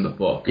times in the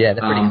book. Yeah,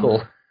 they're pretty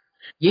cool.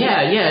 Yeah,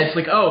 it's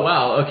like, oh,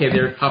 wow, okay,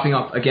 they're popping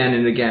up again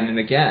and again and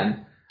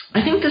again.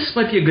 I think this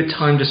might be a good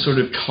time to sort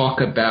of talk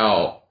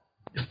about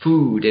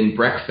food and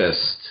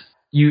breakfast.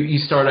 You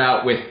start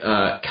out with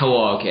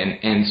Kellogg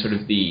and sort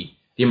of the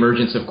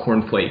emergence of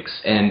cornflakes,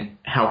 and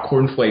how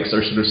cornflakes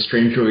are sort of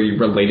strangely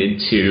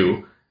related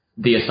to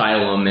the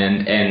asylum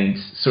and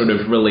sort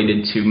of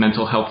related to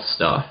mental health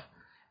stuff,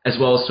 as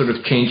well as sort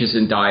of changes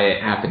in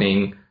diet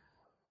happening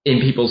in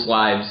people's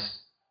lives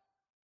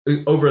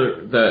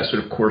over the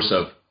sort of course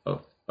of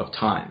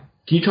time.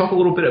 Can you talk a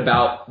little bit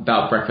about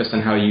breakfast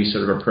and how you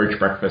sort of approach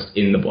breakfast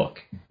in the book?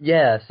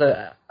 Yeah,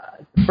 so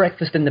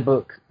breakfast in the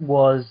book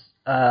was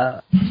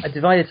I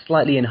divided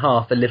slightly in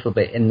half a little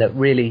bit, in that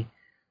really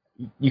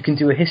you can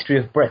do a history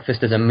of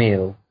breakfast as a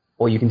meal,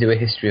 or you can do a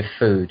history of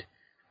food.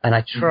 And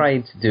I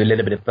tried to do a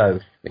little bit of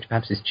both, which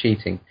perhaps is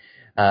cheating.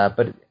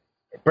 But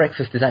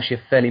breakfast is actually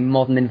a fairly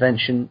modern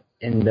invention,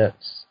 in that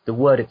the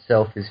word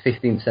itself is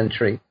 15th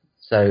century,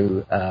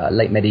 so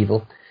late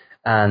medieval,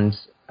 and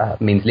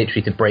means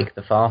literally to break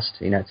the fast.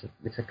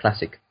 It's a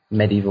classic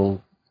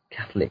medieval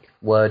Catholic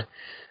word.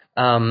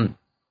 And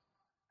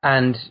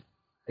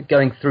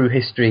going through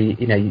history,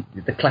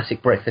 the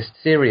classic breakfast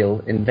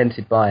cereal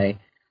invented by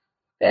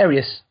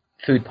various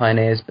food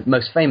pioneers, but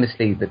most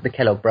famously the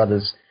Kellogg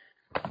brothers.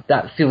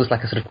 That feels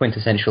like a sort of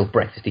quintessential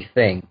breakfasty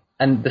thing.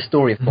 And the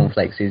story of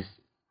cornflakes is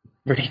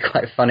really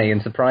quite funny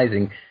and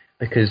surprising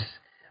because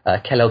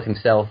Kellogg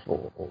himself,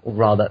 or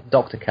rather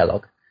Dr.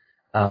 Kellogg,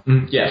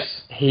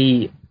 yes,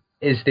 he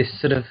is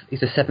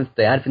he's a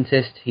Seventh-day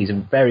Adventist. He's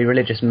a very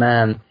religious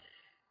man.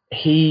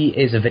 He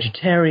is a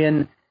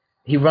vegetarian.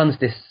 He runs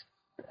this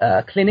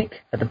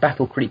clinic at the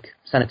Battle Creek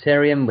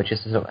Sanitarium, which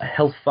is a sort of a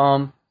health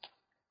farm,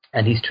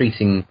 and he's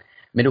treating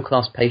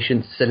middle-class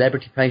patients,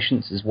 celebrity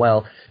patients as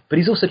well, but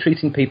he's also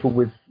treating people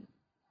with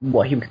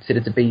what he would consider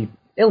to be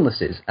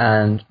illnesses,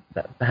 and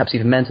perhaps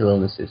even mental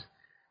illnesses.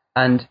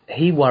 And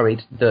he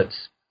worried that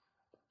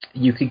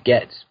you could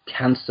get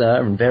cancer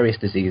and various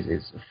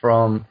diseases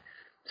from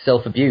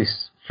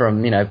self-abuse,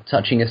 from,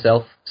 touching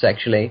yourself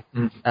sexually,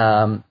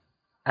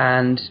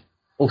 and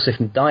also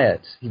from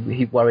diet.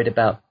 He worried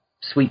about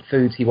sweet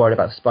foods, he worried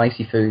about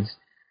spicy foods.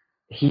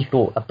 He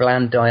thought a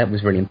bland diet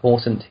was really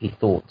important. He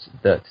thought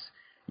that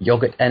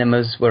yogurt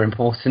enemas were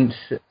important.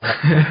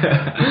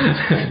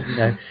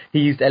 He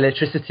used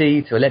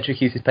electricity to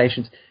electrocute his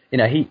patients.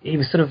 He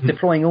was sort of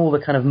deploying all the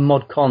kind of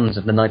mod cons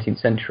of the 19th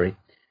century.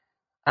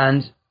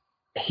 And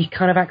he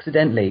kind of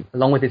accidentally,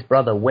 along with his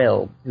brother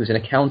Will, who was an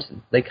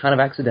accountant, they kind of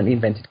accidentally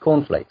invented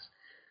cornflakes.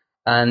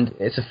 And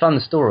it's a fun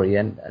story,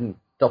 and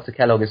Dr.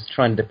 Kellogg is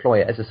trying to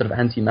deploy it as a sort of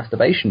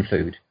anti-masturbation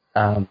food.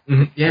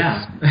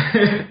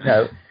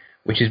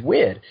 Which is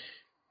weird.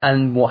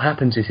 And what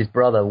happens is his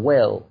brother,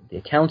 Will, the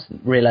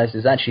accountant,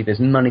 realizes actually there's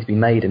money to be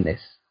made in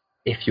this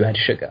if you add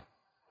sugar.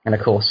 And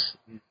of course,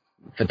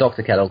 for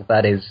Dr. Kellogg,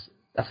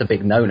 that's a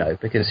big no-no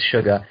because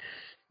sugar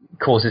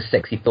causes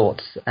sexy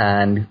thoughts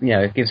and,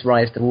 it gives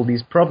rise to all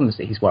these problems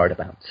that he's worried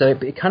about. So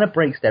it kind of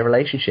breaks their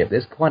relationship.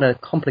 There's quite a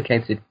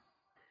complicated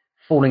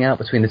falling out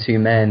between the two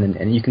men,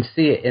 and you can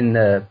see it in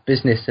the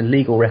business and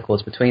legal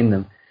records between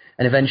them.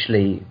 And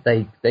eventually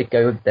they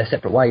go their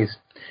separate ways.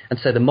 And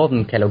so the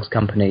modern Kellogg's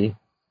company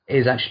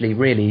is actually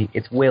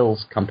it's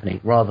Will's company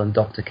rather than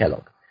Dr.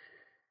 Kellogg.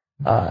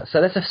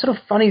 So that's a sort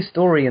of funny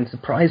story and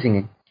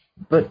surprising.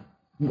 But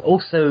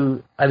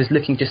also, I was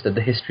looking just at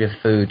the history of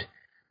food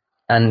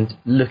and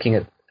looking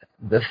at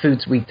the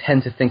foods we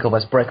tend to think of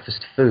as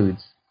breakfast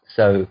foods.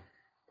 So,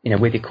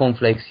 with your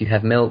cornflakes, you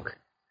have milk.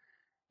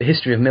 The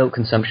history of milk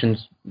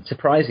consumption's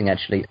surprising,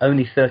 actually.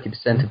 Only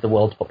 30% of the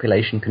world's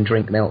population can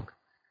drink milk.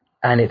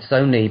 And it's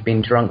only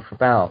been drunk for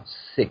about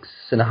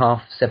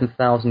 6,500,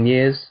 7,000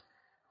 years.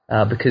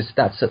 Because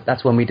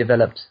that's when we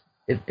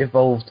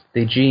evolved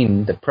the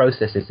gene that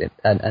processes it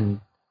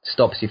and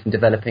stops you from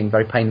developing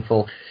very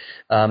painful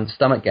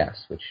stomach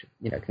gas, which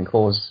can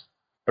cause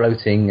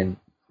bloating and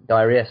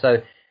diarrhea.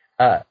 So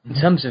in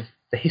terms of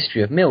the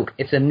history of milk,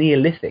 it's a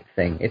Neolithic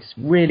thing. It's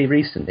really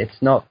recent.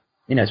 It's not,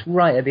 it's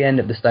right at the end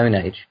of the Stone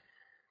Age,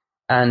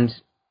 and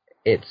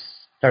it's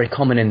very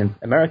common in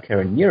America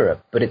and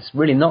Europe, but it's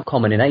really not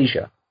common in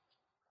Asia,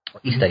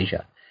 East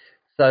Asia.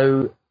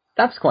 So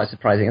that's quite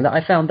surprising, and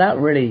I found that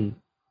really,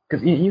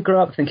 because you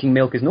grow up thinking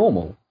milk is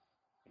normal,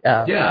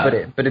 but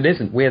it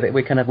isn't. We're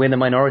the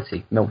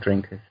minority milk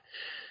drinkers.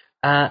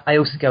 I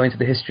also go into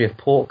the history of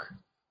pork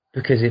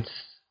because it's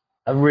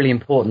a really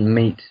important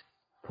meat,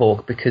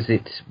 pork, because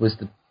it was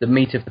the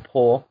meat of the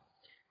poor.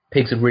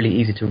 Pigs are really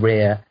easy to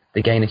rear.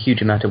 They gain a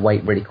huge amount of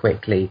weight really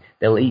quickly.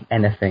 They'll eat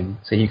anything,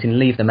 so you can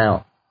leave them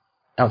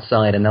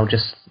outside and they'll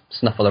just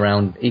snuffle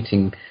around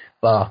eating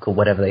bark or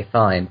whatever they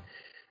find.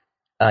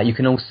 You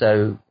can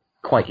also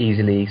quite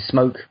easily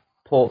smoke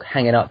pork,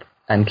 hang it up,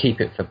 and keep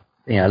it for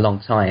a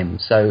long time.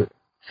 So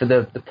for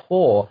the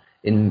poor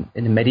in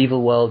the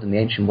medieval world and the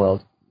ancient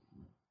world,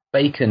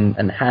 bacon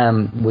and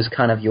ham was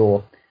kind of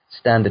your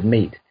standard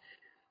meat.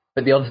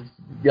 But the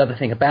other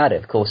thing about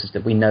it, of course, is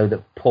that we know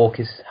that pork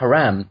is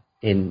haram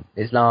in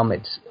Islam.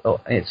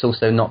 It's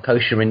also not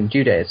kosher in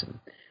Judaism.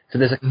 So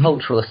there's a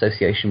cultural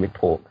association with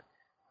pork,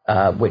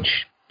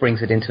 which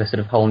brings it into a sort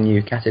of whole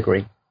new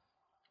category.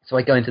 So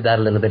I go into that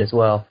a little bit as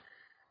well,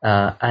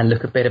 and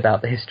look a bit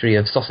about the history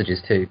of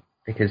sausages too,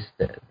 because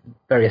the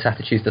various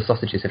attitudes to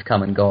sausages have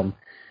come and gone.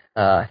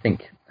 I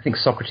think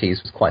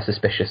Socrates was quite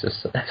suspicious of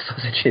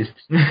sausages.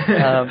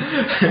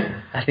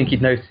 I think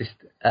he'd noticed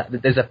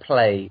that there's a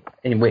play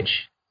in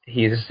which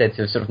he is said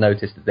to have sort of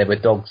noticed that there were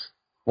dogs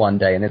one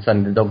day, and then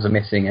suddenly the dogs are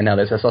missing, and now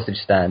there's a sausage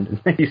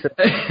stand. And he said,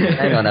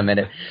 "Hang on a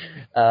minute."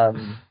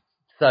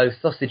 So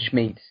sausage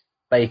meat,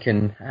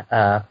 bacon,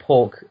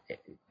 pork,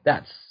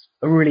 that's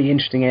a really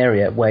interesting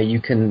area where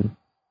you can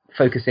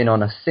focus in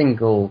on a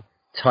single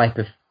type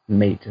of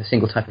meat, a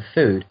single type of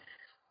food,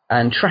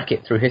 and track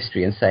it through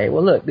history and say,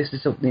 well, look, this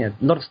is a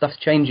lot of stuff's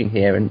changing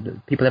here,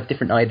 and people have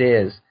different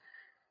ideas,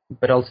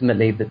 but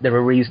ultimately there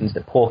are reasons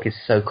that pork is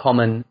so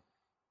common,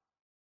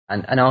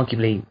 and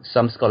arguably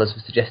some scholars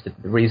have suggested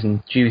that the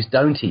reason Jews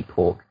don't eat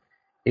pork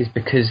is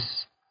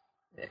because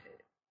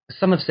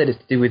some have said it's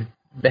to do with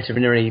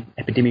veterinary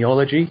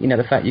epidemiology,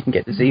 the fact you can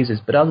get diseases,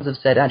 but others have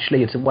said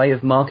actually it's a way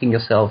of marking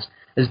yourselves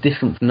as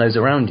different from those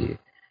around you.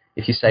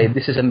 If you say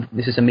this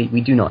is a meat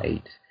we do not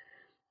eat.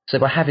 So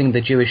by having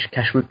the Jewish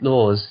kashrut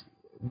laws,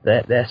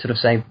 they're sort of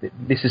saying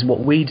this is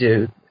what we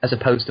do as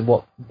opposed to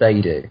what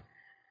they do.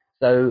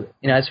 So,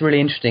 it's really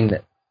interesting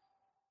that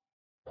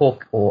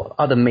pork or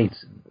other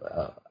meats,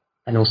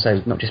 and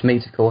also not just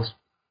meats, of course,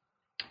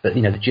 but,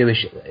 the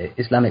Jewish,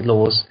 Islamic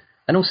laws,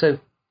 and also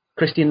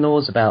Christian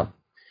laws about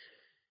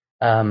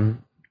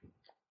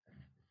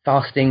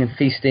fasting and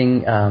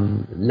feasting,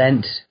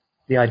 Lent,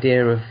 the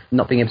idea of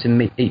not being able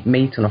to eat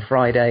meat on a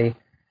Friday.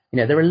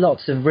 There are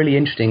lots of really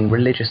interesting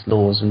religious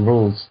laws and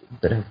rules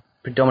that have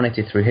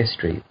predominated through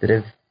history, that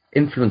have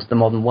influenced the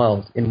modern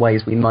world in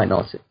ways we might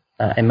not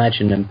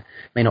imagine and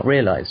may not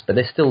realize, but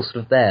they're still sort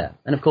of there.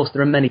 And of course,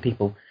 there are many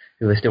people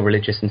who are still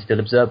religious and still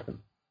observe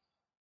them.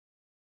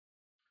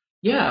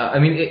 Yeah, I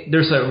mean,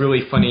 there's a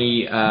really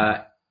funny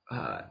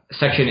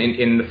section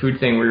in the food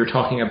thing where you're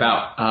talking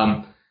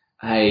about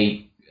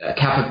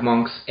Catholic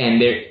monks,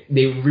 and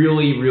they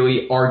really,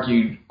 really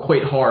argued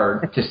quite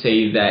hard to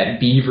say that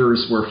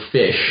beavers were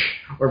fish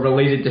or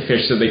related to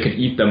fish, so they could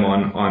eat them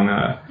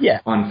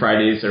on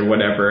Fridays or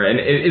whatever. And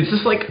it's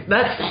just like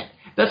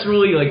that's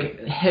really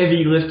like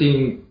heavy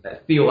lifting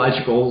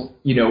theological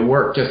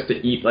work just to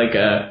eat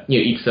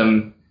eat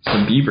some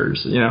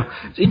beavers.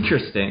 It's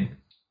interesting.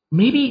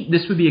 Maybe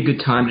this would be a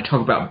good time to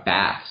talk about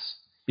baths,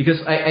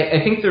 because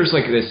I think there's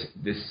like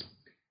this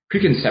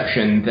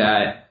preconception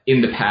that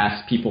in the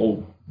past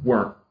people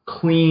weren't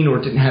clean or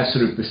didn't have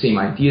sort of the same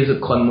ideas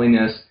of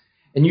cleanliness.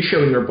 And you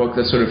show in your book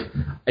that sort of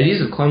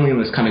ideas of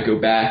cleanliness kind of go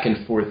back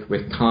and forth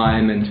with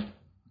time. And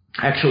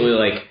actually,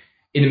 like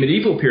in the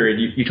medieval period,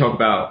 you talk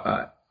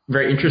about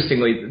very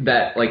interestingly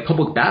that like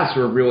public baths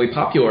were really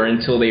popular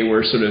until they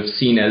were sort of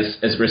seen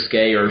as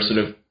risque or sort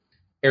of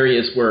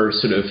areas where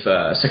sort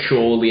of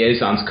sexual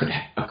liaisons could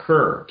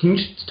occur. Can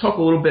you just talk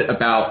a little bit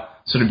about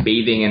sort of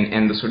bathing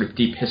and the sort of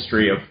deep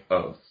history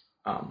of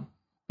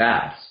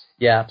baths?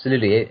 Yeah,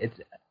 absolutely. It's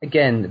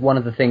again, one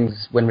of the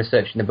things when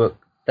researching the book,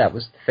 that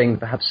was the thing that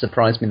perhaps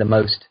surprised me the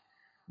most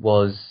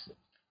was,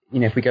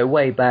 if we go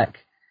way back,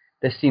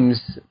 it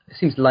seems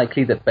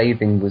likely that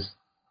bathing was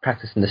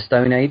practiced in the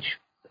Stone Age.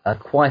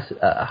 Quite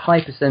a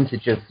high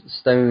percentage of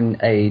Stone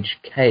Age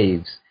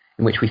caves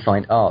in which we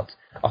find art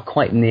are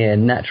quite near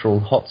natural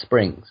hot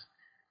springs,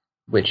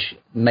 which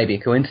may be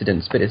a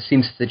coincidence, but it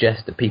seems to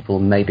suggest that people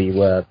maybe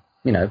were,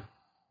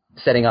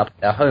 setting up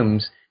their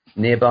homes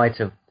nearby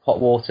to hot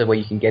water where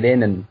you can get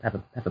in and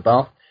have a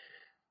bath.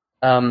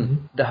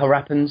 The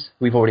Harappans,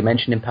 we've already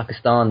mentioned in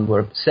Pakistan, were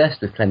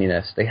obsessed with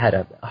cleanliness. They had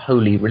a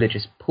holy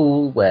religious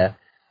pool where,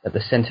 at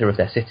the center of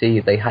their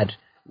city, they had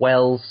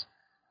wells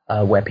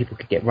where people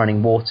could get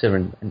running water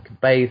and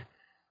could bathe.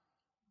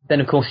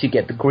 Then, of course, you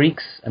get the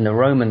Greeks and the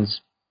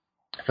Romans,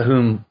 for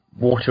whom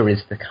water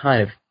is the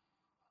kind of,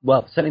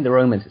 well, certainly the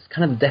Romans, it's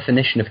kind of the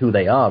definition of who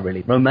they are,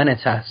 really.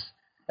 Romanitas,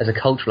 as a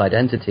cultural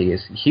identity,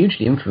 is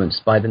hugely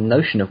influenced by the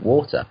notion of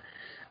water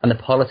and the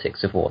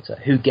politics of water.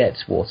 Who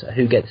gets water?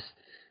 Who gets,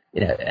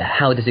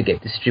 how does it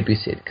get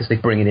distributed? Because they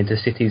bring it into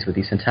cities with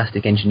these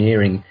fantastic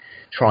engineering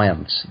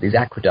triumphs, these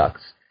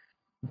aqueducts.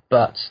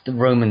 But the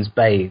Romans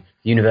bathed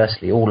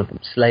universally, all of them,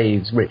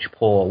 slaves, rich,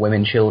 poor,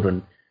 women,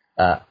 children,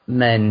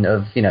 men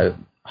of,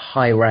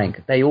 high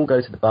rank. They all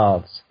go to the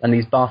baths, and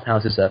these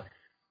bathhouses are,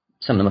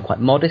 some of them are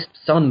quite modest,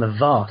 some of them are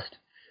vast.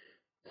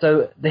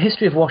 So the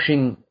history of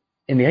washing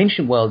in the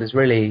ancient world is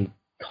really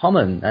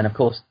common, and of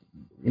course,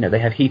 they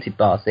have heated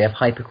baths, they have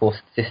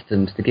hypercourse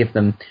systems to give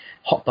them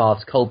hot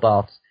baths, cold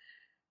baths,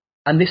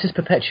 and this is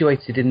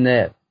perpetuated in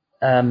the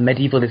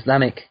medieval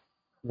Islamic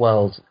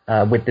world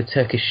with the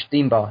Turkish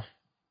steam bath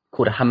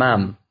called a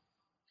hammam.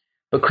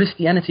 But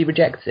Christianity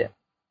rejects it,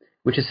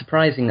 which is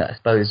surprising, I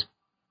suppose.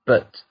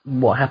 But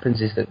what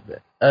happens is that the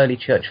early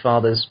church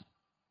fathers,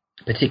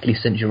 particularly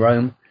St.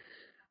 Jerome,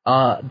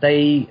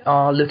 they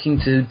are looking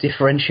to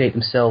differentiate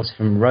themselves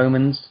from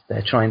Romans.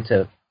 They're trying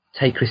to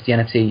take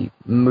Christianity,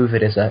 move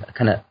it as a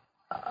kind of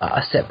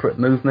a separate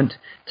movement,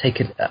 take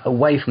it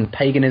away from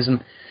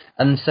paganism.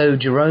 And so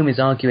Jerome is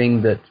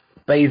arguing that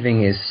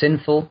bathing is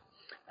sinful.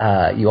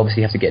 You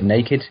obviously have to get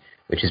naked,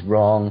 which is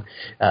wrong.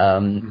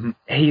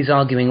 He's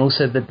arguing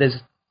also that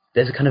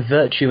there's a kind of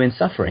virtue in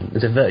suffering.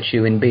 There's a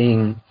virtue in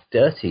being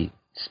dirty,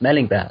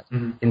 smelling bad,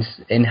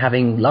 in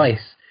having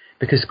lice,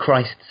 because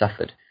Christ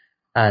suffered.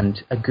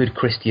 And a good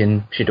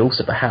Christian should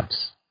also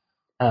perhaps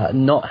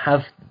not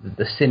have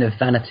the sin of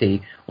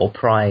vanity or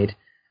pride.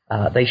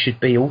 They should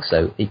be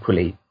also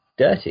equally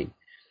dirty.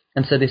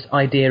 And so this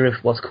idea of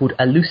what's called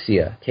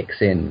alousia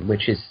kicks in,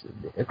 which is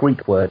a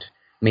Greek word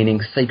meaning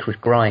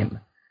sacred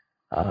grime.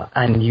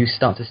 And you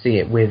start to see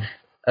it with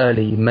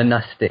early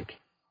monastic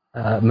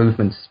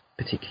movements,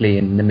 particularly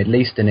in the Middle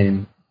East and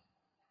in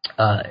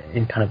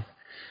kind of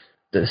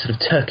the sort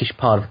of Turkish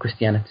part of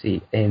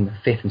Christianity in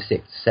the 5th and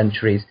 6th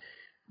centuries.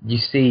 You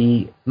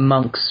see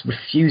monks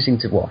refusing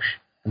to wash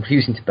and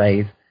refusing to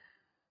bathe,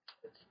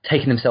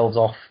 taking themselves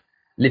off,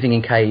 living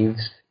in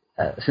caves.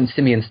 St.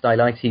 Simeon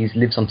Stylites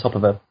lives on top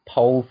of a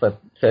pole for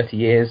 30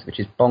 years, which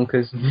is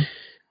bonkers.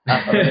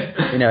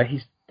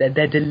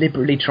 They're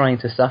deliberately trying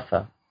to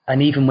suffer.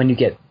 And even when you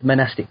get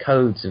monastic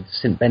codes of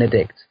St.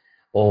 Benedict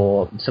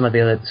or some of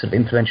the other sort of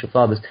influential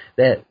fathers,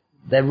 they're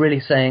they're really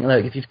saying,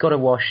 look, if you've got to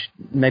wash,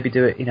 maybe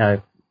do it,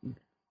 a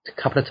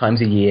couple of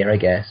times a year, I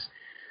guess.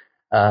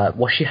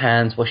 Wash your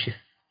hands, wash your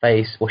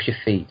face, wash your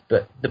feet.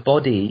 But the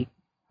body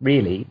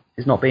really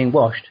is not being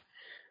washed.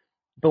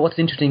 But what's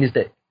interesting is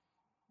that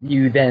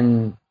you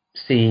then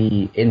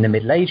see in the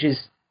Middle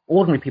Ages,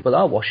 ordinary people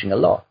are washing a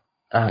lot.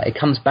 It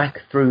comes back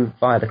through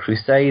via the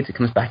Crusades. It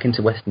comes back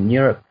into Western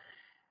Europe.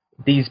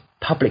 These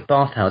public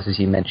bathhouses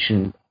you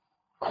mentioned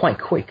quite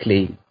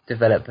quickly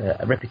develop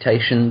a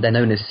reputation. They're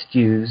known as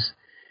stews,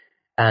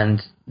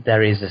 and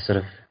there is a sort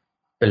of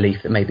belief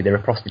that maybe there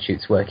are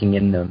prostitutes working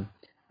in them.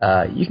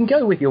 You can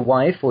go with your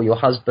wife or your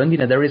husband.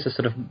 There is a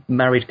sort of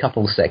married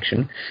couples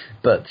section,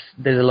 but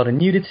there's a lot of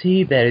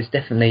nudity. There is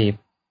definitely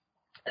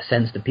a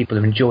sense that people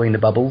are enjoying the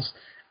bubbles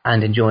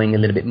and enjoying a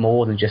little bit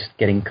more than just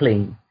getting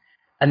clean.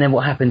 And then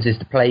what happens is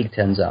the plague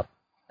turns up,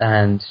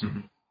 and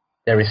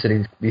there is sort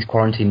of these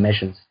quarantine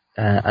measures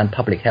and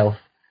public health,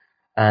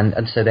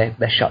 and so they're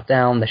shut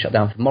down. They're shut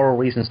down for moral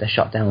reasons. They're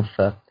shut down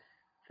for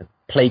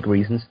plague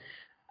reasons,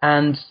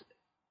 and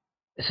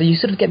so you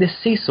sort of get this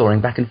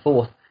seesawing back and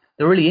forth.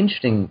 The really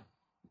interesting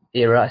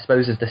era, I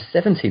suppose, is the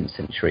 17th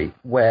century,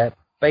 where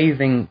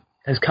bathing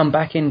has come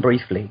back in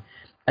briefly,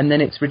 and then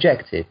it's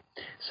rejected.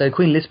 So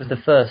Queen Elizabeth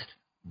I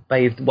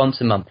bathed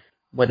once a month,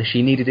 whether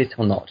she needed it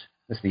or not,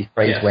 as the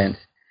phrase went,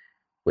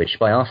 which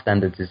by our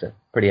standards is a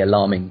pretty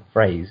alarming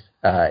phrase.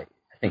 I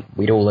think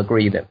we'd all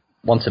agree that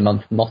once a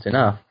month, not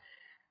enough.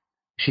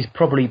 She's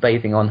probably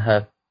bathing on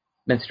her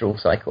menstrual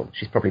cycle.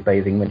 She's probably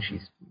bathing when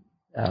she's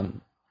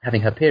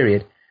having her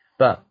period.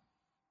 But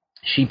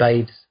she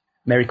bathes.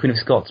 Mary Queen of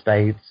Scots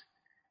bathes.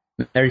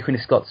 Mary Queen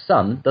of Scots'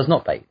 son does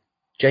not bathe.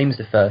 James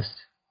I,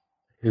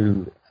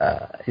 who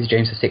is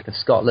James VI of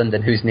Scotland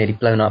and who's nearly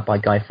blown up by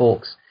Guy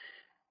Fawkes,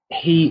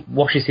 he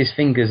washes his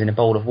fingers in a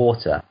bowl of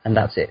water, and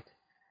that's it.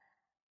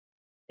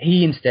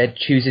 He instead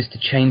chooses to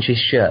change his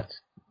shirt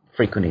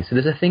frequently. So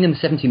there's a thing in the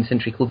 17th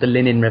century called the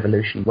Linen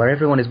Revolution, where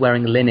everyone is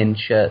wearing linen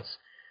shirts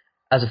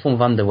as a form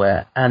of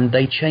underwear, and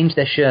they change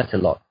their shirt a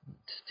lot,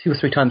 2 or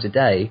 3 times a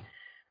day,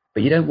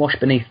 but you don't wash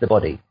beneath the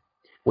body.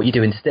 What you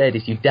do instead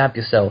is you dab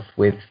yourself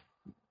with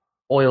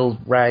oil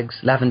rags,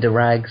 lavender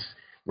rags,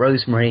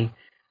 rosemary,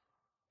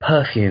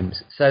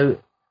 perfumes. So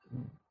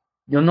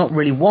you're not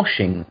really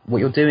washing. What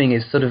you're doing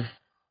is sort of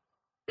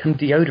kind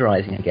of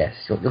deodorizing, I guess.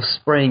 You're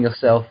spraying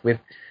yourself with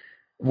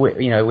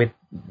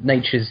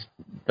nature's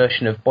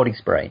version of body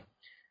spray.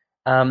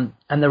 And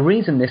the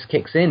reason this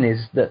kicks in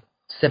is that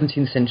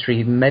 17th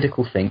century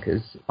medical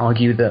thinkers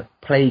argue that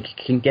plague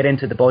can get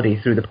into the body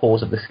through the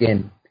pores of the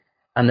skin,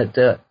 and that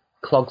dirt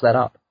clogs that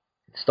up,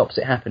 stops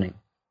it happening.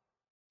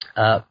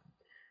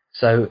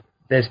 So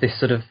there's this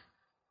sort of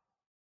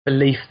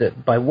belief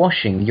that by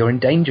washing, you're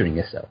endangering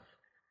yourself.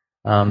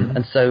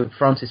 And so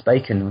Francis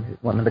Bacon,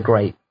 one of the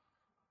great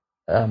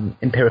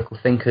empirical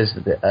thinkers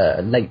of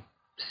the late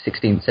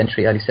 16th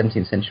century, early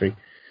 17th century,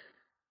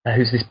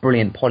 who's this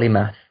brilliant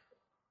polymath,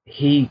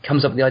 he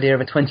comes up with the idea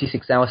of a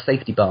 26-hour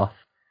safety bath,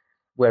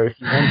 where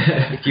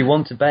if you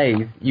want to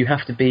bathe, you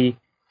have to be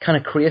kind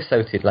of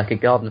creosoted like a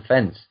garden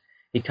fence.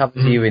 He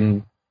covers you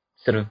in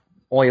sort of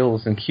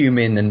oils and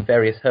cumin and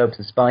various herbs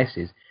and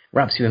spices,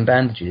 wraps you in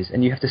bandages,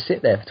 and you have to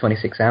sit there for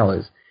 26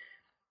 hours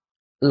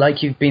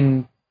like you've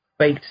been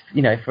baked,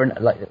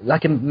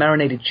 like a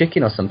marinated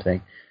chicken or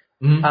something.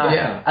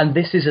 And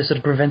this is a sort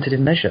of preventative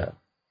measure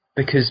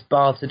because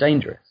baths are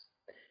dangerous.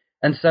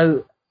 And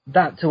so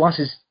that to us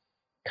is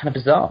kind of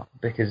bizarre,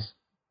 because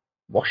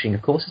washing,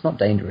 of course, is not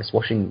dangerous.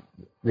 Washing,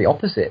 the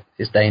opposite,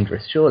 is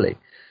dangerous, surely.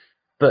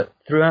 But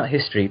throughout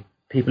history,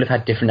 people have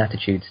had different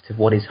attitudes to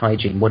what is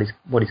hygiene, what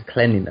is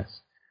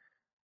cleanliness.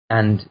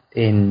 And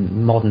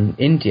in modern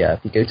India,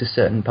 if you go to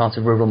certain parts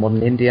of rural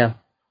modern India,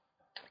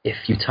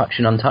 if you touch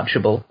an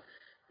untouchable,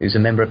 who's a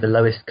member of the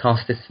lowest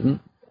caste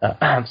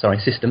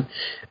system,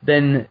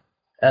 then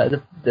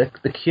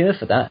the cure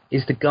for that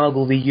is to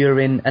gargle the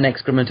urine and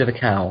excrement of a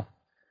cow,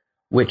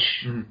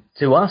 which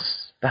to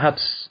us,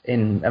 perhaps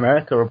in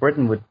America or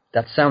Britain,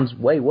 that sounds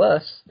way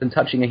worse than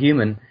touching a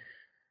human.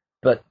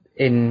 But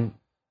in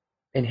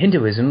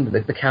Hinduism,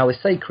 the cow is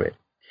sacred.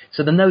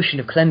 So the notion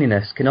of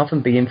cleanliness can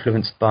often be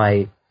influenced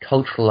by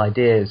cultural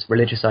ideas,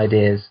 religious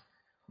ideas.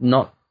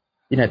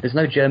 There's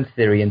no germ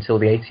theory until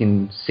the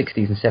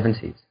 1860s and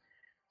 70s.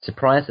 So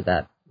prior to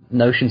that,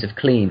 notions of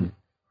clean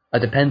are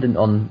dependent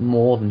on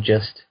more than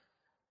just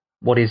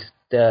what is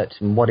dirt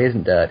and what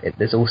isn't dirt.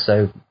 There's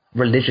also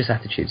religious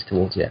attitudes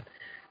towards it.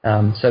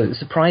 So it's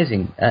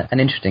surprising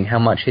and interesting how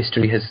much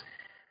history has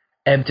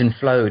ebbed and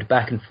flowed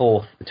back and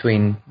forth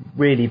between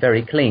really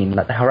very clean,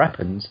 like the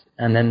Harappans,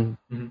 and then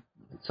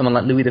someone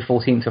like Louis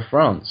XIV of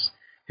France,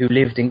 who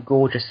lived in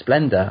gorgeous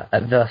splendor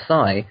at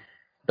Versailles,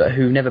 but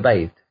who never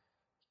bathed.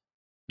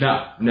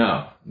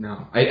 No.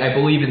 I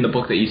believe in the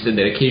book that you said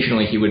that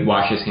occasionally he would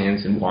wash his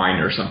hands in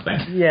wine or something.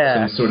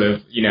 Yeah. Some sort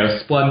of,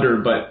 splendor,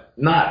 but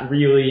not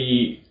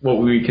really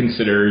what we would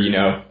consider,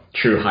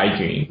 true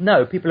hygiene.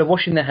 No, people are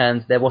washing their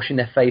hands, they're washing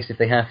their face if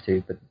they have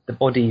to, but the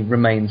body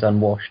remains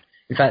unwashed.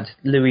 In fact,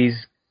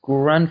 Louis's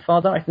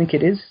grandfather, I think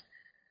it is,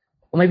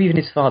 or maybe even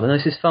his father, no,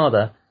 it's his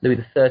father, Louis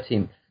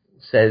XIII,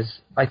 says,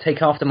 "I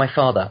take after my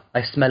father.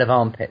 I smell of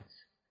armpits."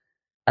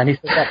 And he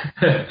said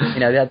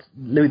that, that's,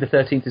 Louis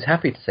XIII is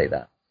happy to say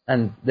that.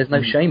 And there's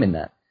no shame in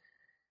that.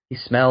 He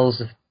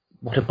smells of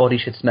what a body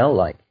should smell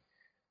like.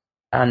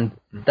 And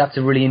that's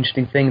a really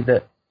interesting thing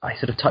that I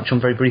sort of touch on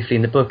very briefly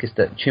in the book, is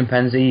that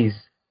chimpanzees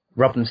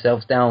rub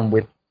themselves down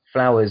with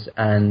flowers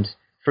and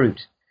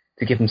fruit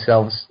to give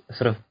themselves a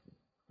sort of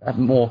a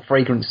more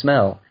fragrant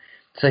smell.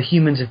 So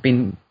humans have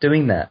been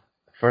doing that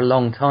for a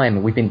long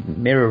time. We've been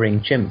mirroring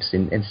chimps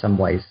in some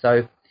ways.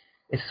 So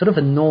it's sort of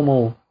a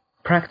normal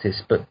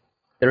practice, but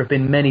there have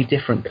been many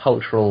different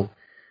cultural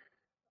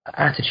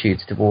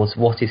attitudes towards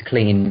what is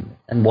clean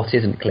and what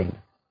isn't clean.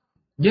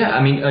 Yeah,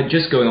 I mean,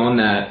 just going on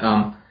that,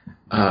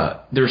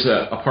 there's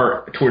a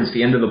part towards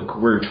the end of the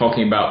book where you're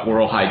talking about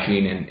oral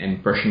hygiene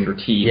and brushing your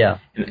teeth. Yeah.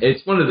 And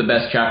it's one of the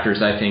best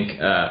chapters, I think.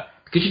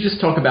 Could you just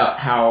talk about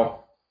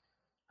how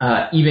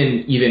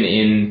even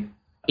in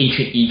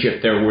ancient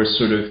Egypt there were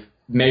sort of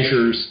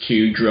measures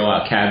to drill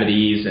out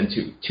cavities and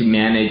to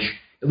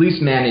at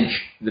least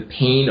manage the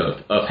pain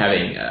of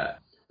having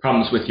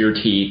problems with your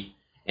teeth,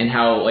 and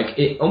how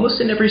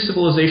almost in every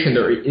civilization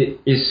there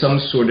is some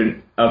sort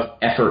of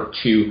effort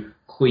to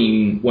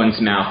clean one's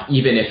mouth,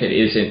 even if it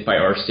isn't by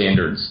our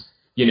standards,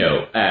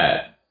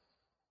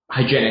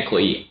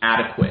 hygienically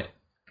adequate.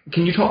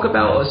 Can you talk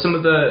about some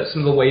of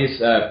the ways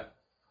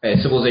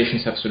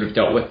civilizations have sort of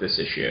dealt with this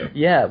issue?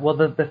 Yeah, well,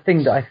 the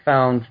thing that I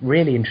found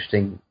really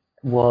interesting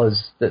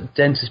was that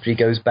dentistry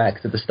goes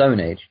back to the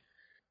Stone Age.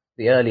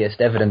 The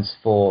earliest evidence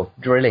for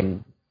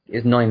drilling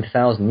is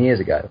 9,000 years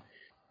ago,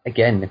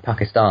 again in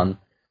Pakistan,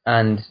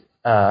 and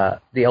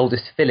the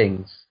oldest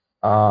fillings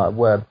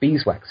were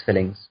beeswax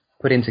fillings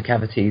put into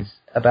cavities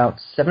about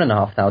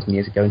 7,500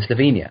 years ago in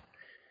Slovenia.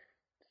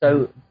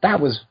 So that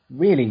was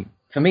really,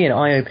 for me, an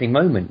eye-opening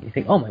moment. You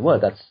think, oh my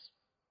word, that's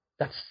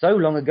so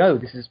long ago.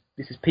 This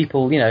is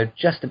people,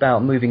 just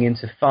about moving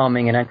into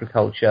farming and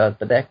agriculture,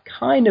 but they're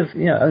kind of,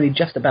 only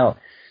just about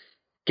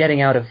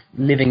getting out of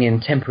living in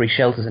temporary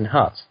shelters and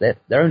huts.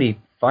 They're only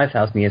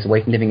 5,000 years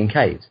away from living in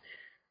caves.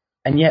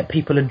 And yet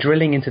people are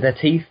drilling into their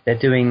teeth. They're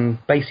doing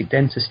basic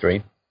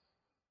dentistry.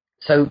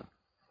 So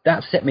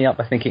that set me up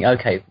by thinking,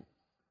 okay,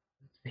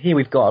 here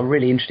we've got a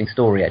really interesting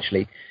story,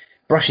 actually.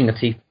 Brushing the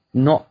teeth,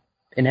 not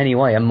in any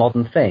way a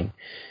modern thing.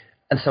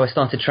 And so I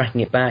started tracking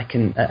it back,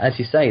 and as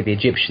you say, the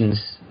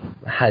Egyptians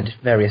had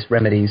various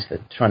remedies for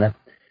trying to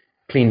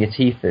clean your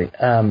teeth.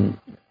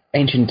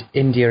 Ancient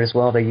India as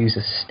well, they use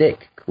a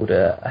stick called,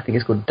 I think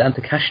it's called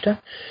Dantakashta.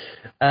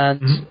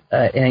 And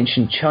in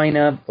ancient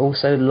China,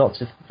 also lots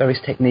of various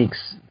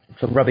techniques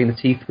for rubbing the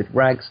teeth with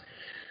rags.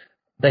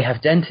 They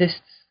have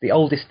dentists. The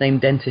oldest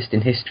named dentist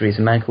in history is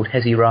a man called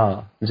Hezi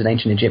Ra, who was an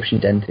ancient Egyptian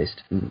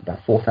dentist from about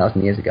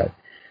 4,000 years ago.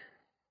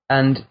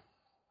 And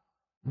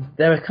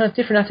there are kind of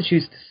different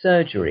attitudes to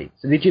surgery.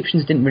 So the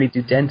Egyptians didn't really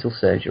do dental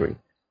surgery,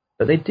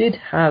 but they did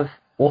have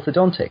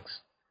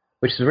orthodontics,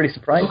 which is really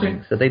surprising.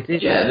 Okay. So they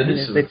did. Yeah,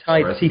 they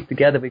tied teeth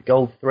together with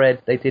gold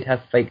thread. They did have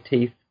fake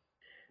teeth.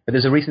 But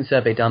there's a recent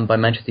survey done by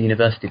Manchester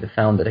University that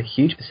found that a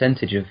huge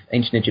percentage of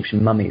ancient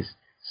Egyptian mummies,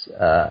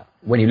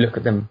 when you look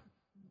at them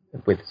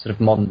with sort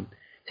of modern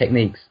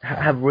techniques,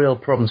 have real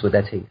problems with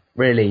their teeth.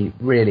 Really,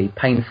 really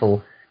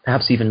painful,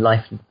 perhaps even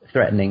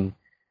life-threatening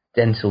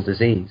dental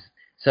disease.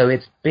 So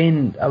it's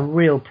been a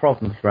real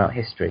problem throughout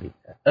history.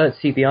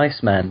 Ötzi the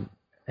Iceman,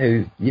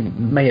 who you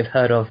may have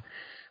heard of,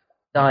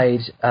 died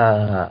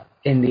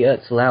in the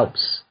Ötztal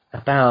Alps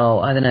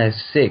about,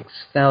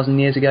 6,000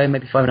 years ago,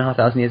 maybe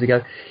 5,500 years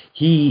ago.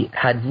 He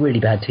had really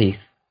bad teeth.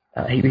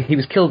 He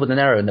was killed with an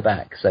arrow in the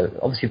back, so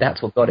obviously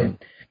that's what got him.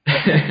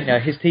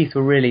 His teeth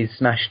were really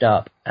smashed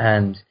up,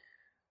 and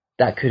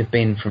that could have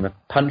been from a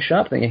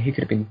punch-up. He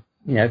could have been,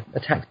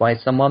 attacked by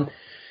someone,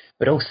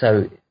 but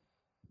also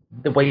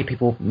the way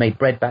people made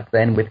bread back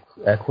then with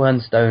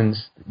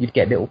quernstones, you'd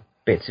get little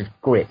bits of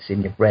grit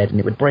in your bread and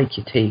it would break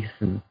your teeth.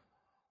 And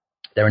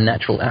there are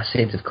natural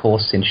acids, of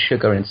course, in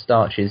sugar and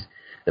starches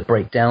that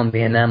break down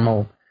the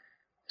enamel.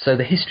 So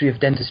the history of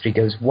dentistry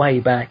goes way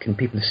back and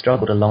people have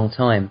struggled a long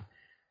time.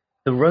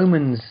 The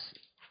Romans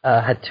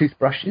had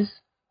toothbrushes,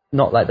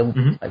 not like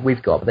like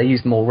we've got, but they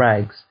used more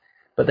rags.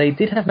 But they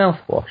did have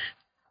mouthwash.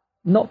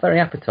 Not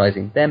very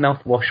appetizing. Their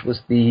mouthwash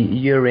was the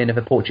urine of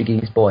a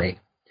Portuguese boy.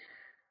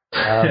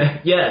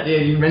 Yeah,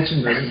 you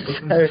mentioned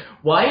that.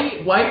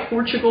 Why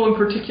Portugal in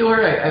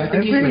particular? I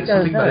think you meant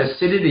something about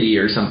acidity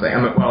or something.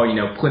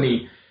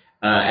 Pliny,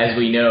 as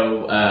we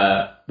know,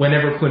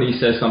 whenever Pliny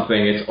says something,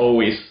 it's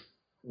always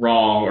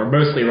wrong or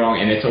mostly wrong,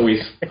 and it's always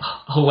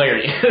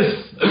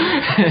hilarious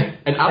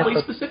and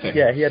oddly specific.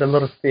 Yeah, he had a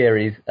lot of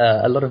theories,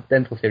 a lot of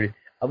dental theories.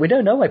 We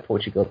don't know why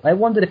Portugal. I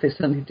wondered if it's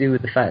something to do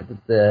with the fact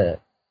that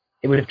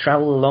it would have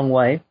travelled a long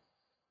way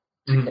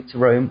to get to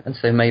Rome, and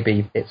so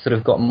maybe it sort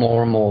of got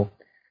more and more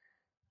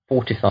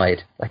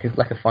fortified, like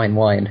a fine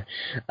wine,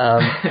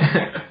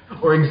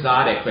 or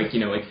exotic, like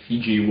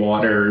Fiji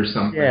water or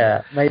something.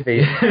 Yeah,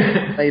 maybe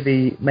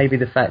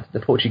the fact that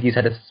the Portuguese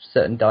had a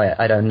certain diet.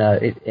 I don't know.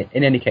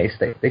 In any case,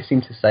 they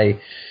seem to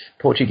say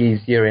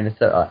Portuguese urine.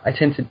 So I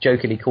tend to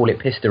jokingly call it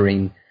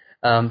pistarine,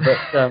 but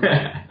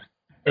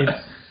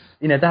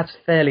It's, that's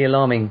fairly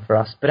alarming for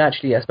us. But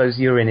actually, I suppose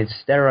urine is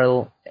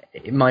sterile.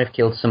 It might have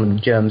killed some of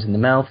the germs in the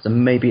mouth, so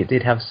maybe it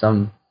did have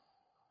some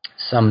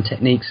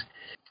techniques.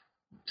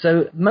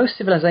 So most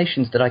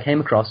civilizations that I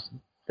came across,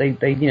 they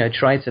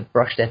tried to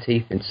brush their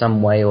teeth in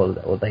some way,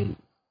 or they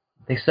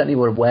certainly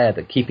were aware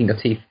that keeping your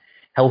teeth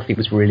healthy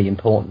was really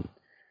important.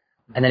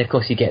 And then, of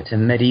course, you get to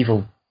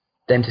medieval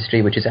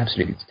dentistry, which is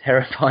absolutely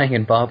terrifying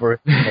and barbarous.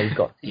 You've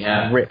got teeth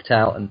ripped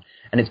out, and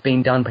it's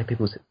being done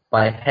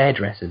by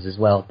hairdressers as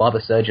well. Barber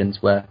surgeons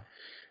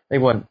they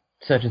weren't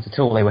surgeons at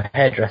all. They were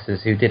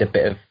hairdressers who did a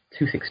bit of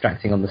tooth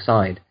extracting on the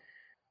side.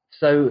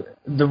 So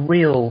the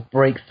real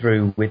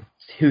breakthrough with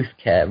tooth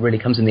care really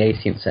comes in the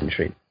 18th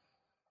century,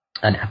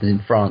 and happens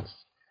in France.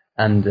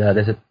 And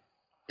there's a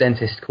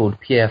dentist called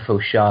Pierre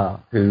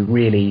Fauchard who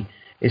really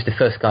is the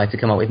first guy to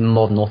come up with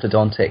modern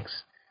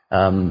orthodontics.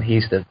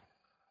 He's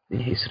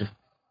sort of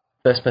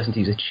first person to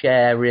use a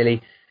chair,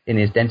 really, in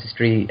his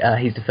dentistry.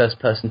 He's the first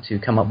person to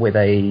come up with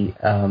a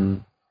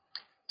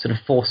sort of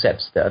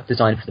forceps that are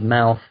designed for the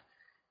mouth.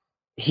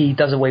 He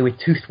does away with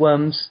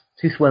toothworms.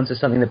 Toothworms are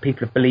something that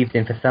people have believed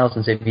in for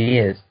thousands of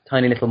years,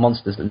 tiny little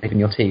monsters that live in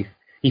your teeth.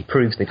 He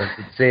proves they don't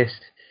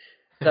exist.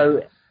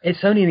 So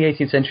it's only in the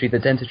 18th century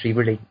that dentistry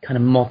really kind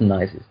of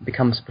modernizes,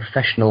 becomes a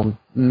professional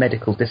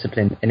medical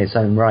discipline in its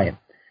own right.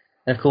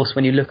 And of course,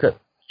 when you look at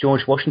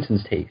George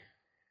Washington's teeth,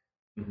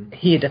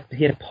 he had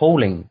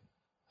appalling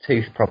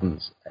tooth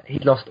problems.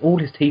 He'd lost all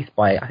his teeth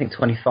by, I think,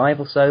 25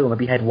 or so, or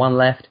maybe he had one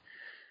left.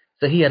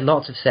 So he had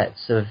lots of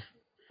sets of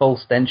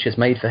false dentures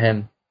made for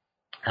him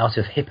out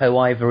of hippo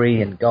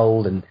ivory and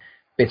gold and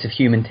bits of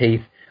human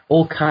teeth,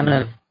 all kind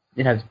of,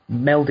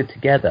 melded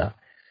together.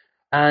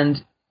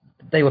 And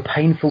they were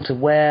painful to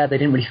wear. They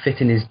didn't really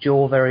fit in his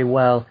jaw very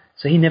well.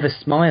 So he never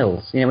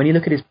smiles. When you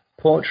look at his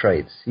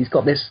portraits, he's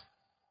got this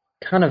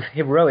kind of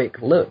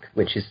heroic look,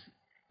 which is,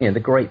 the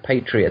great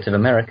patriot of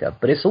America.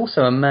 But it's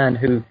also a man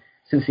who,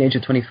 since the age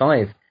of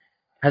 25,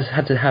 has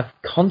had to have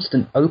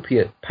constant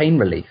opiate pain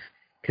relief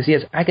because he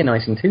has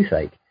agonizing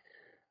toothache.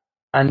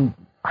 And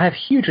I have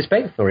huge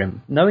respect for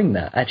him, knowing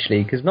that,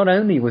 actually, because not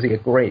only was he a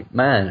great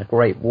man, a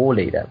great war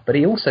leader, but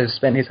he also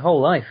spent his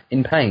whole life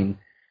in pain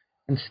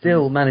and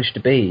still managed to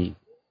be,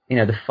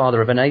 the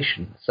father of a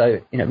nation.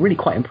 So, really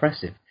quite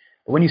impressive.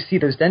 But when you see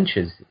those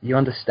dentures, you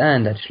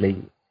understand,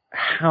 actually,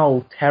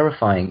 how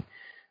terrifying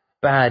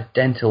bad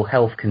dental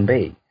health can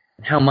be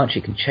and how much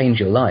it can change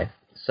your life.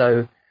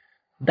 So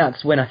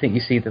that's when I think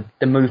you see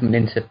the movement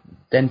into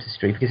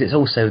dentistry, because it's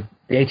also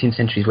the 18th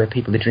century is where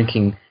people are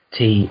drinking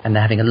tea and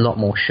they're having a lot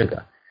more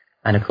sugar.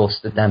 And, of course,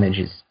 the damage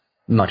is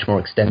much more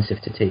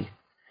extensive to teeth.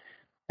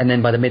 And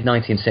then by the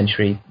mid-19th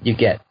century, you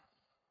get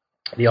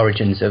the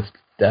origins of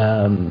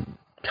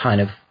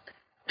kind of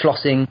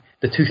flossing.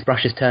 The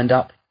toothbrush has turned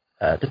up.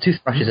 The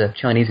toothbrush is a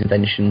Chinese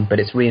invention, but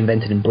it's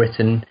reinvented in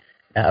Britain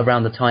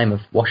around the time of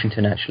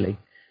Washington, actually.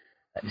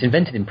 It's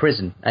invented in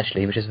prison,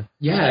 actually, which is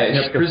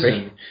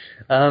prison.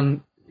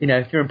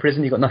 If you're in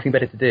prison, you've got nothing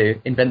better to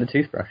do. Invent the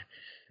toothbrush.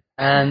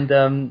 And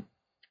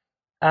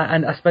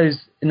I suppose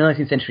in the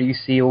 19th century, you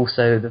see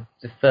also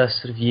the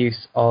first sort of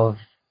use of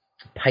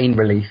pain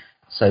relief,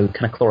 so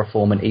kind of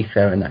chloroform and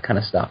ether and that kind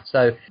of stuff.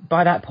 So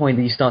by that point,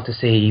 you start to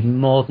see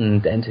modern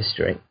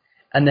dentistry.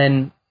 And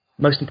then,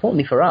 most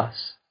importantly for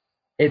us,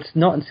 it's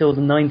not until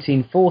the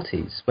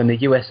 1940s when the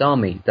US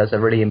Army does a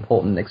really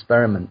important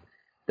experiment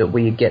that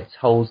we get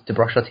told to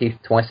brush our teeth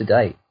twice a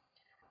day.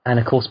 And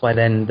of course, by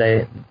then,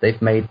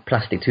 they've made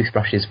plastic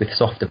toothbrushes with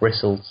softer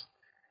bristles.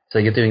 So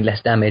you're doing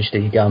less damage to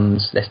your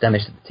gums, less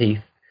damage to the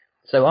teeth.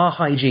 So our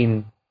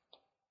hygiene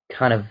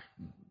kind of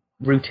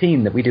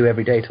routine that we do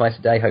every day, twice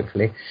a day,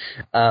 hopefully,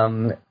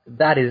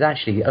 that is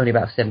actually only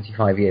about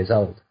 75 years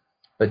old.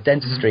 But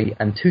dentistry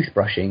and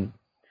toothbrushing,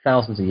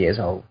 thousands of years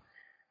old.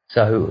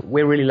 So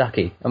we're really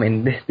lucky. I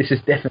mean, this is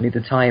definitely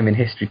the time in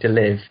history to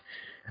live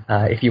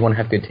if you want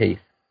to have good teeth.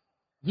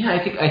 Yeah,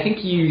 I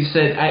think you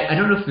said, I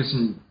don't know if it was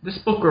in this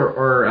book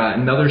or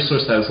another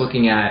source that I was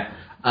looking at,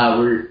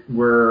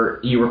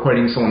 where you were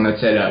quoting someone that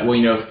said,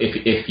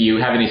 if you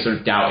have any sort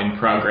of doubt in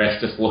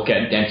progress, just look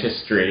at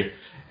dentistry.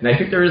 And I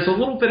think there is a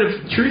little bit of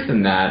truth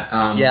in that.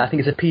 I think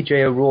it's a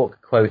P.J. O'Rourke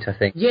quote, I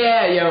think.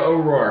 Yeah,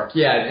 O'Rourke.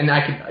 Yeah, and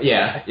I could,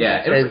 yeah.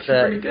 It was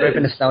pretty good.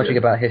 Very nostalgic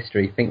about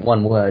history. Think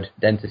one word,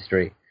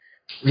 dentistry.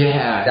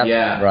 Yeah,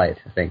 That's right,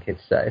 I think.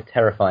 It's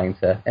terrifying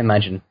to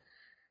imagine.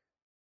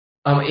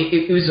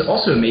 It was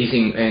also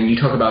amazing, and you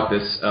talk about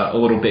this a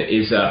little bit,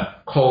 is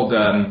called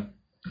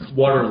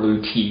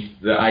Waterloo teeth.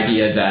 The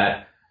idea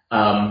that,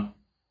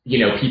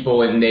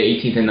 people in the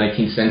 18th and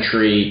 19th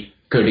century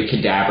go to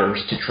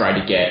cadavers to try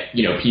to get,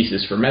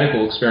 pieces for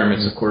medical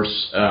experiments, of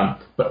course,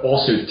 but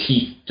also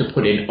teeth to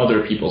put in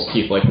other people's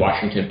teeth, like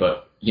Washington,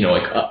 but,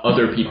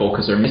 other people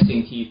because they're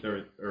missing teeth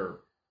or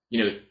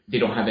they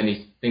don't have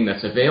anything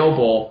that's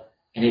available.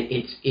 And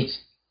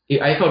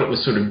I thought it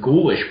was sort of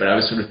ghoulish, but I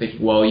was sort of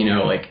thinking, well,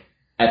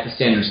 at the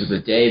standards of the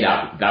day,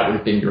 that would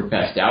have been your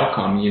best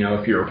outcome.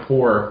 If you're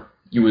poor,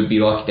 you would be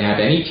lucky to have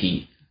any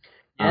teeth.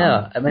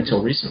 Yeah,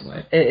 until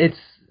recently.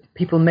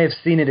 People may have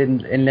seen it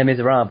in Les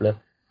Miserables,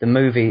 the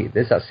movie,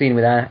 there's that scene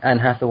with Anne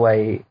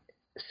Hathaway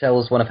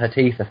sells one of her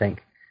teeth, I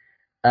think.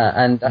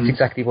 And that's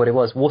exactly what it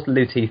was.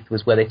 Waterloo teeth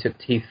was where they took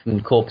teeth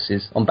from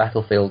corpses on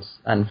battlefields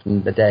and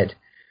from the dead,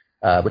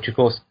 which, of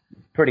course,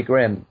 pretty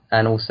grim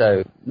and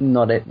also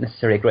not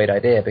necessarily a great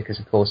idea because,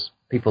 of course,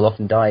 people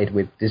often died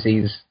with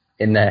disease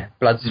in their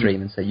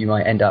bloodstream, and so you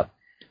might end up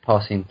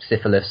passing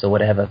syphilis or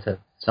whatever to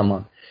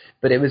someone.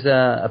 But it was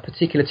a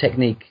particular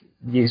technique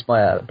used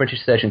by a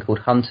British surgeon called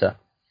Hunter,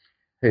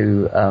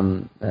 who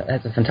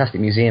has a fantastic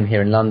museum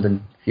here in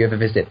London. If you ever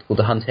visit, it's called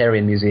the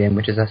Hunterian Museum,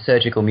 which is a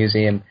surgical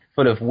museum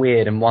full of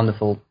weird and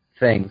wonderful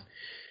things.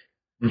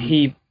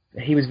 He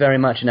was very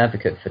much an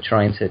advocate for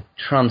trying to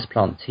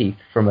transplant teeth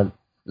from a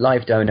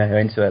live donor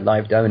into a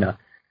live donor,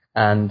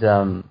 and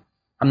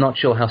I'm not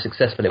sure how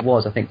successful it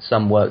was. I think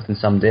some worked and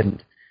some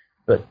didn't.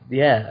 But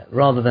yeah,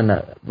 rather than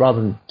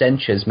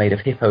dentures made of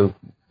hippo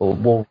or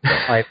wolf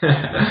type,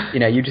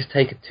 you just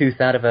take a tooth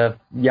out of a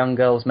young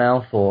girl's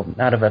mouth or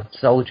out of a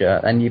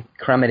soldier, and you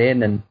cram it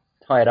in and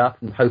tie it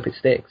up and hope it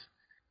sticks.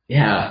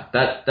 Yeah,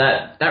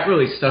 that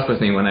really stuck with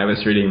me when I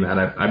was reading that.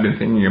 I've been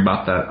thinking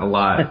about that a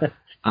lot.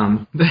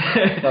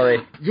 Sorry.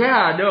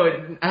 Yeah, no,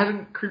 it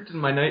hasn't creeped into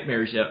my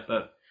nightmares yet,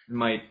 but it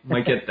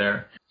might get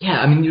there. Yeah,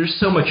 I mean, there's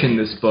so much in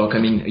this book. I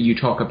mean, you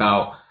talk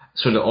about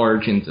sort of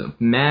origins of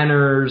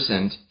manners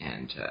and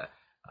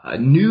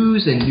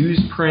news and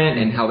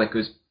newsprint and how that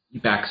goes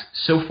back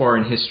so far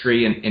in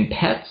history and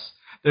pets.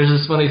 There's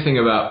this funny thing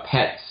about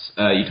pets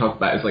you talk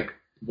about is like,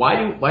 why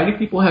do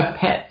people have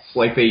pets?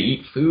 Like they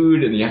eat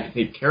food and you have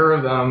to take care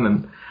of them.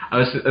 And I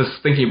was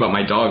thinking about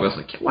my dog. I was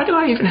like, why do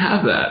I even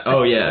have that?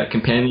 Oh yeah,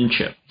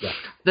 companionship. Yeah.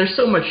 There's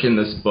so much in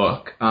this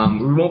book.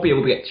 We won't be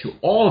able to get to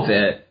all of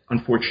it,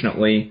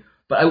 unfortunately.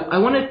 But I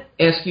want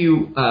to ask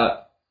you,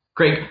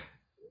 Greg,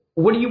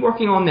 what are you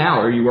working on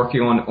now? Are you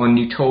working on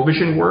new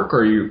television work,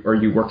 or are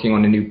you working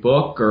on a new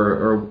book,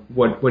 or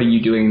what are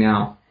you doing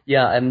now?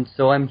 Yeah,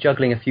 so I'm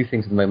juggling a few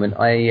things at the moment.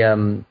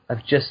 I'm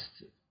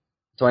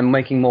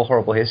making more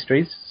Horrible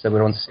Histories, so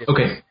we're on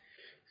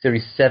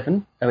series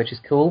 7, which is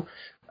cool.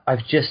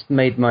 I've just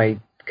made my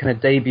kind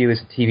of debut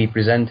as a TV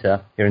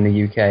presenter here in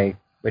the UK,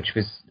 which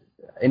was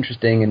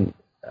interesting and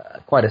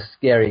quite a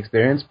scary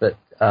experience, but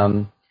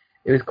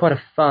it was quite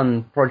a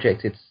fun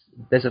project.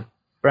 There's a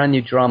brand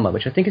new drama,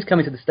 which I think is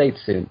coming to the States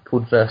soon,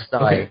 called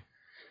Versailles. Okay.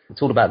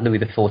 It's all about Louis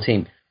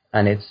XIV,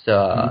 and it's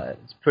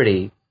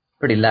pretty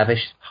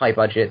lavish, high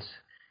budget,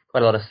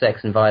 quite a lot of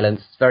sex and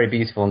violence. It's very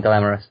beautiful and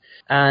glamorous.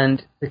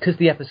 And because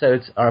the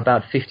episodes are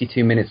about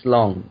 52 minutes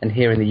long, and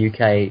here in the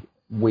UK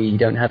we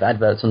don't have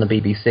adverts on the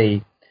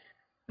BBC,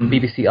 the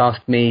BBC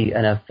asked me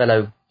and a friend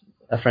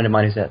of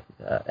mine who's an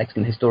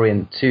excellent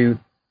historian to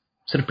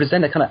sort of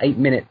present a kind of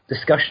 8-minute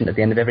discussion at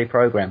the end of every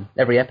program,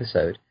 every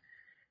episode.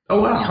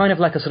 Oh wow! Kind of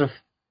like a sort of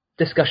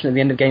discussion at the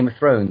end of Game of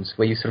Thrones,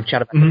 where you sort of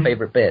chat about your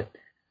favourite bit,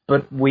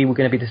 but we were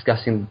going to be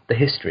discussing the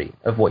history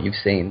of what you've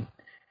seen,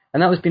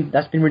 and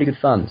that's been really good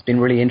fun. It's been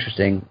really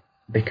interesting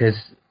because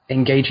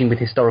engaging with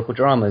historical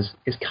dramas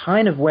is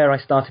kind of where I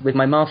started with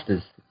my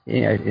masters.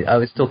 I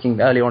was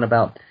talking earlier on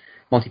about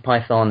Monty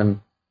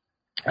Python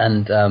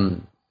and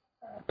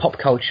pop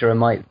culture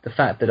and the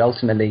fact that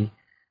ultimately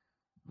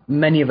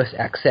many of us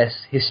access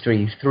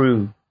history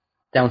through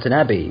Downton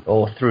Abbey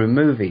or through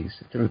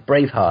movies, through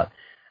Braveheart.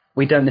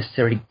 We don't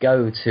necessarily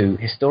go to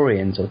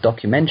historians or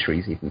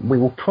documentaries even.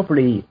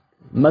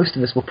 Most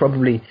of us will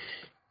probably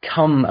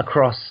come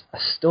across a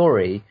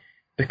story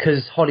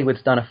because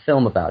Hollywood's done a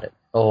film about it,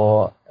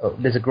 or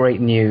there's a great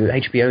new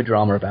HBO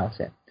drama about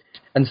it.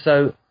 And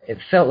so it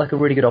felt like a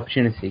really good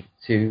opportunity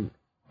to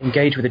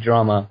engage with the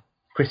drama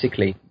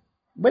critically,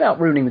 without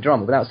ruining the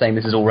drama, without saying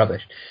this is all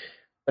rubbish,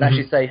 but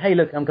actually say, hey,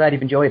 look, I'm glad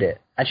you've enjoyed it.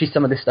 Actually,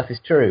 some of this stuff is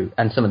true,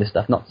 and some of this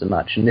stuff not so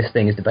much, and this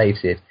thing is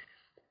debated.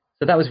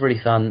 So that was really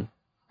fun.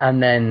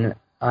 And then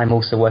I'm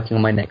also working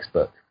on my next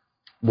book,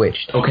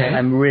 which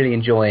I'm really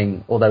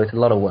enjoying, although it's a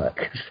lot of work,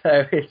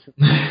 so it's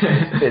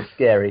a bit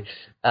scary.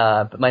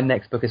 But my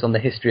next book is on the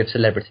history of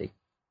celebrity.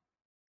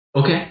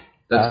 Okay,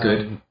 that's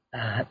good.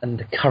 And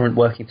the current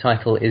working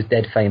title is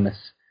Dead Famous.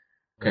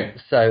 Okay.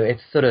 So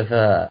it's sort of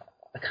a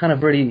kind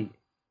of really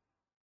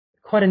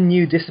quite a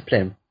new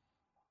discipline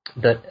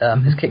that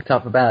has kicked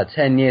up about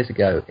 10 years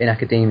ago in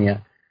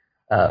academia.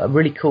 A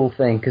really cool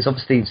thing, because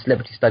obviously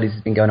celebrity studies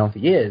has been going on for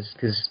years,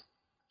 because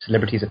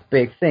celebrity is a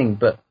big thing,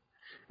 but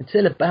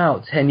until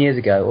about 10 years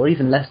ago, or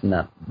even less than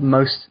that,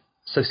 most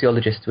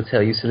sociologists will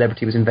tell you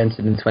celebrity was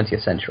invented in the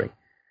 20th century.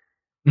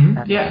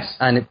 Yes.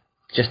 And it's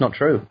just not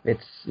true.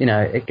 It's,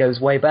 it goes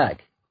way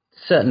back.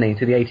 Certainly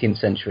to the 18th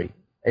century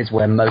is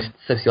where most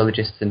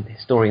sociologists and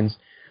historians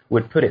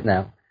would put it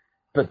now.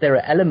 But there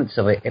are elements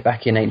of it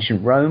back in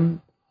ancient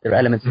Rome. There are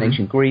elements in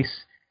ancient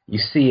Greece. You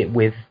see it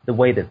with the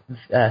way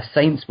that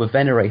saints were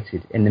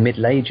venerated in the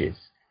Middle Ages.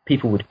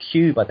 People would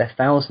queue by their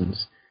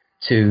thousands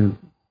to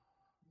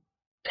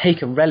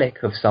take a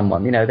relic of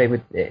someone.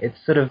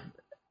 It's sort of,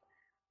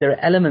 there are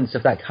elements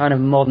of that kind of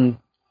modern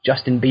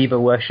Justin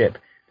Bieber worship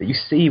that you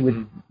see with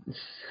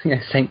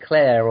St.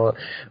 Clair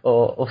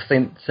or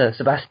St.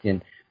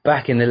 Sebastian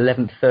back in the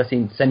 11th,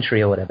 13th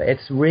century or whatever.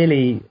 It's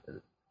really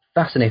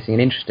fascinating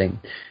and interesting.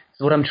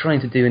 So what I'm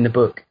trying to do in the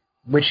book,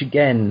 which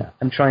again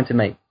I'm trying to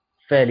make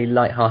fairly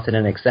light-hearted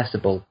and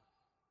accessible,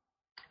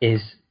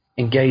 is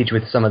engage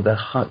with some of the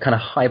kind of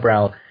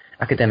highbrow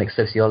academic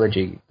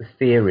sociology, the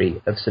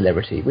theory of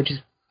celebrity, which is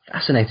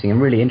fascinating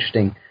and really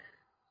interesting.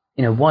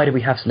 You know, why do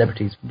we have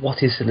celebrities?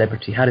 What is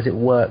celebrity? How does it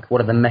work?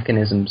 What are the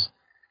mechanisms?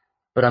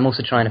 But I'm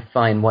also trying to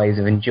find ways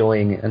of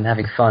enjoying and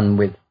having fun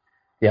with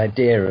the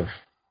idea of,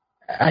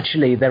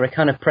 actually, there are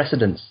kind of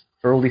precedents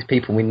for all these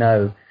people we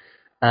know,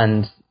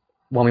 and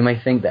while we may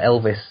think that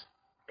Elvis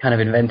kind of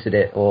invented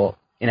it, or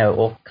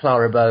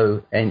Clara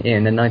Bow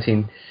in the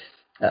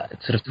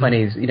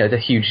 1920s, the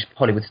huge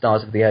Hollywood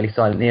stars of the early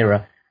silent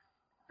era,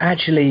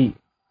 actually,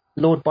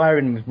 Lord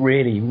Byron was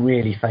really,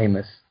 really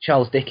famous.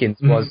 Charles Dickens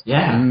was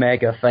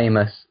mega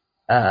famous,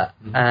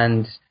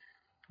 and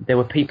there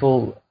were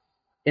people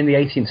in the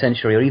 18th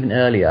century or even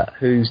earlier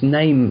whose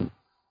name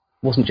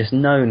wasn't just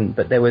known,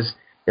 but there were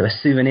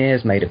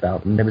souvenirs made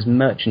about them. There was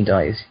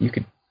merchandise. You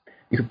could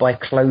buy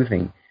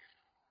clothing,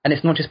 and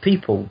it's not just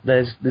people.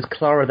 There's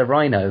Clara the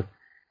Rhino,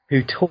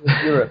 who toured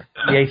Europe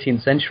in the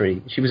 18th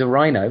century. She was a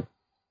rhino,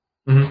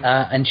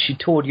 and she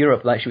toured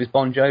Europe like she was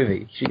Bon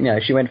Jovi.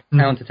 She went from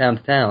town to town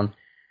to town,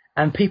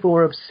 and people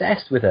were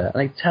obsessed with her.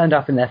 And they turned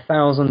up in their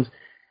thousands,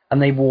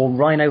 and they wore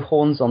rhino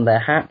horns on their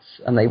hats,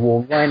 and they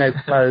wore rhino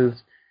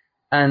clothes,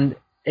 and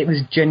it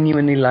was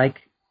genuinely like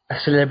a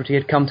celebrity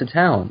had come to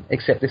town,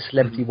 except this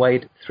celebrity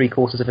weighed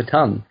 3/4 of a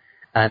ton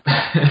and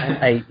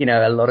ate,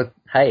 a lot of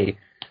hay.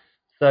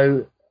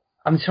 So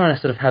I'm trying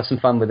to sort of have some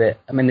fun with it.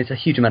 I mean, it's a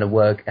huge amount of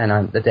work,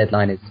 and the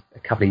deadline is a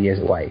couple of years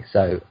away,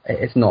 so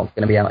it's not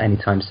going to be out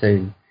anytime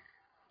soon.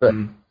 But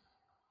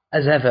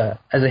as ever,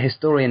 as a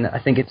historian, I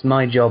think it's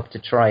my job to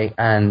try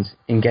and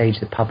engage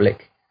the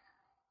public,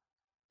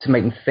 to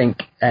make them think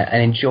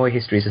and enjoy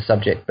history as a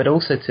subject, but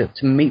also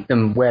to meet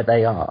them where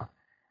they are.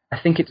 I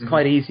think it's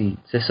quite easy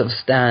to sort of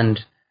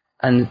stand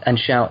and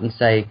shout and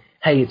say,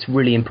 hey, it's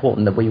really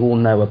important that we all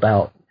know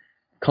about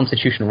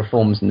constitutional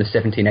reforms in the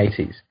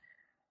 1780s.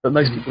 But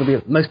most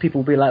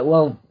people will be like,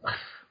 well,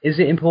 is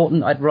it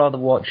important? I'd rather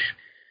watch,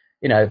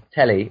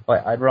 telly.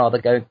 I'd rather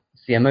go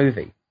see a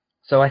movie.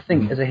 So I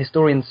think as a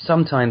historian,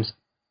 sometimes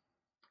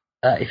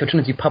if you're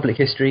trying to do public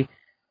history,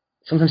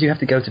 sometimes you have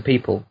to go to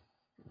people,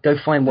 go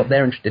find what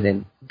they're interested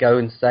in, go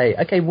and say,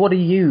 okay, what are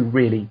you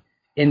really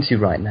into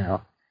right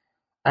now?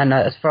 And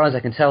as far as I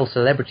can tell,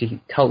 celebrity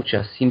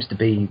culture seems to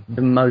be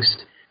the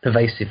most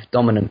pervasive,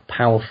 dominant,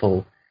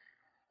 powerful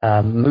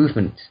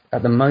movement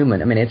at the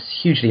moment. I mean,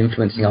 it's hugely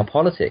influencing our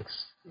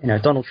politics.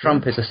 Donald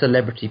Trump is a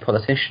celebrity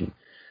politician.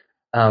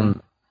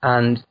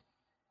 And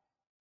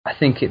I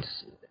think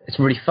it's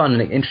really fun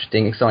and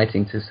interesting,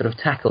 exciting to sort of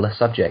tackle a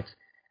subject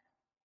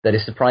that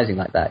is surprising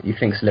like that. You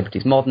think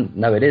celebrity's modern?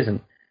 No, it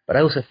isn't. But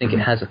I also think it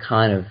has a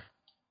kind of,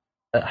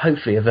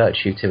 hopefully a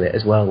virtue to it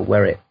as well,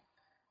 where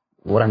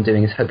what I'm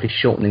doing is hopefully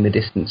shortening the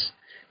distance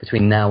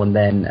between now and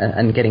then,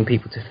 and getting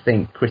people to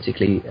think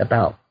critically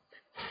about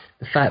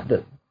the fact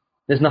that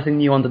there's nothing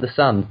new under the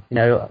sun.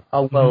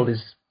 Our world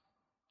is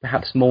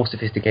perhaps more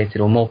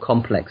sophisticated or more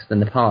complex than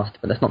the past,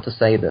 but that's not to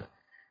say that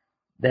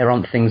there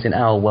aren't things in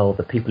our world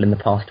that people in the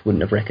past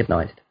wouldn't have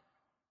recognized.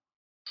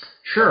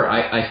 Sure,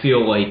 I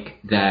feel like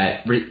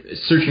that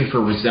searching for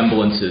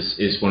resemblances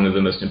is one of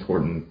the most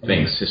important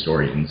things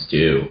historians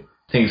do.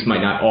 Things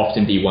might not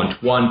often be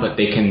one-to-one, but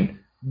they can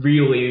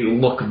really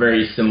look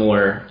very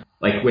similar,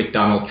 like with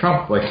Donald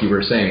Trump, like you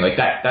were saying. Like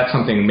that's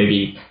something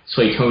maybe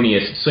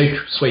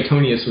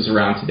Suetonius was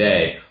around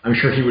today. I'm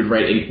sure he would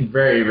write a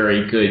very,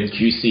 very good,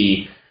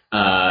 juicy,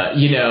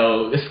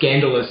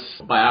 scandalous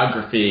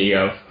biography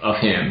of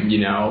him,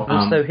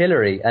 Also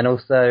Hillary, and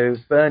also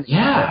Bernie.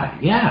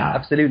 Yeah.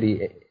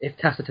 Absolutely. If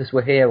Tacitus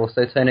were here, or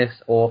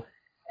Suetonius, or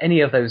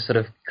any of those sort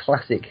of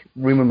classic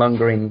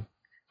rumor-mongering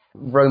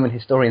Roman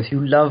historians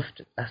who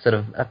loved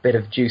a bit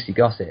of juicy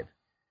gossip,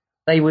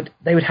 they would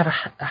have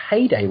a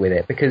heyday with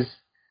it, because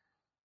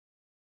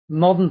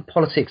modern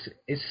politics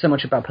is so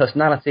much about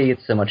personality,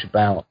 it's so much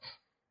about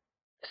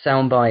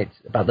sound bites,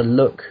 about the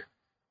look,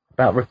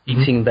 about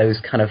repeating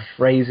those kind of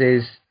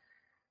phrases,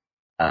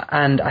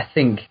 and I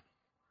think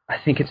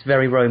it's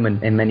very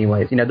Roman in many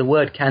ways. The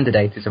word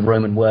candidate is a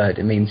Roman word.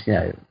 It means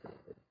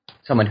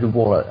someone who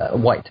wore a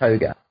white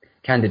toga,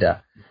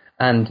 candida,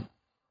 and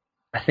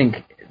I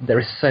think there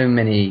are so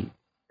many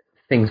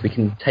things we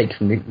can take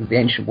from the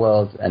ancient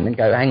world and then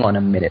go, hang on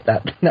a minute,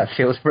 that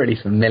feels really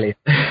familiar.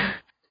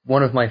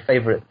 One of my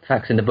favorite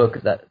facts in the book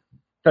that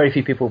very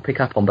few people pick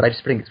up on, but I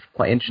just think it's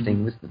quite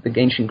interesting, was that the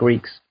ancient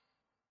Greeks,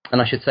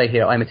 and I should say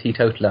here, I'm a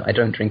teetotaler, I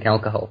don't drink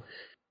alcohol,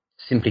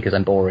 simply because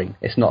I'm boring.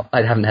 It's not,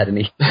 I haven't had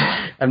any,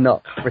 I'm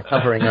not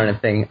recovering or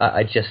anything,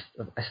 I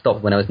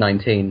stopped when I was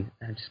 19,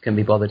 I just couldn't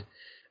be bothered.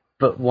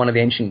 But one of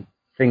the ancient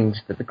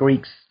things that the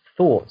Greeks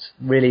thought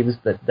really was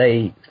that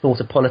they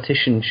thought a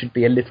politician should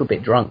be a little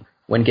bit drunk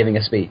when giving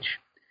a speech,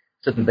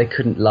 so that they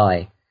couldn't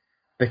lie,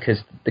 because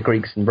the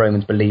Greeks and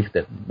Romans believed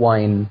that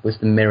wine was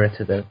the mirror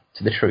to the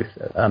truth.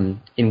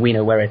 In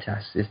vino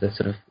veritas is the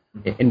sort of,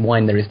 in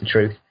wine there is the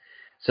truth.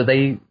 So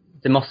they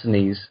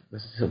Demosthenes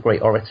was a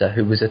great orator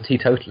who was a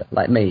teetotaler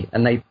like me,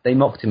 and they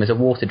mocked him as a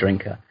water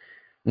drinker,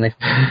 and they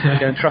said,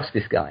 don't trust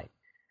this guy.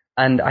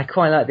 And I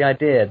quite like the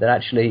idea that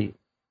actually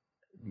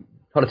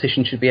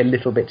politicians should be a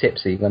little bit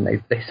tipsy when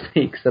they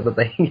speak, so that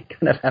they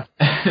kind of have...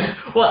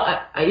 Well,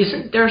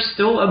 isn't there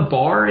still a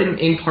bar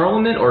in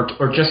Parliament, or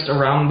just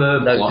around the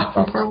block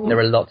from Parliament? There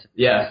are lots.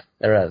 Yeah.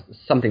 There are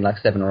something like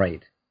 7 or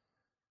 8.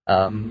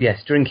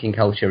 Yes, drinking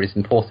culture is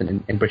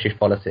important in British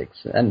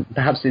politics, and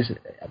perhaps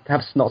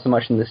not so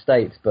much in the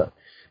States, but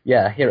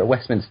yeah, here at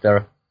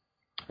Westminster,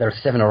 there are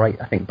 7 or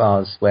 8, I think,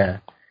 bars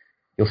where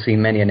you'll see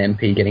many an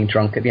MP getting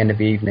drunk at the end of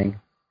the evening.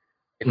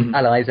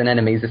 Allies and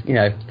enemies,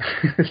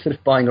 sort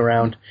of buying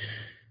around.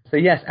 So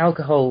yes,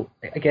 alcohol,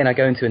 again, I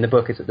go into in the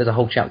book, there's a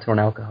whole chapter on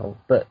alcohol,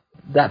 but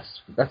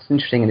that's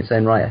interesting in its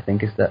own right, I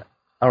think, is that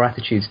our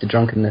attitudes to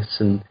drunkenness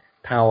and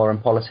power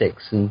and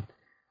politics and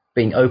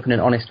being open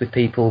and honest with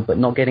people, but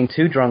not getting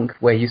too drunk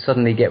where you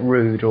suddenly get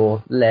rude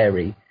or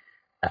leery.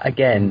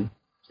 Again,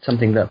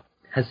 something that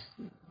has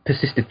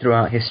persisted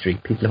throughout history.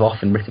 People have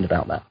often written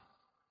about that.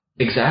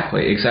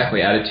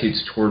 Exactly.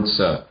 Attitudes towards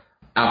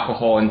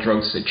alcohol and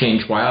drugs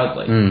change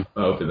wildly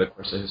over the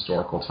course of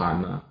historical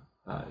time.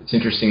 It's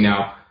interesting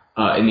now,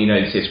 in the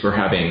United States, we're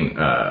having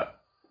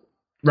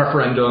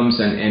referendums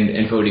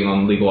and voting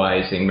on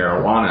legalizing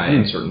marijuana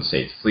in certain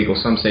states. It's legal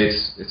some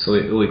states, it's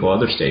illegal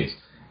other states.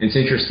 It's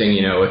interesting,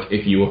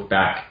 if you look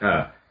back,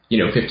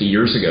 50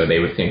 years ago, they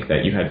would think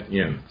that you had,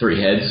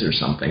 3 heads or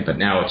something, but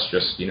now it's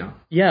just,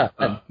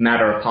 a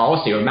matter of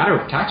policy or a matter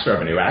of tax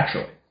revenue,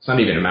 actually. It's not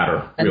even a matter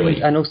of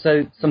really... And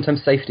also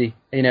sometimes safety.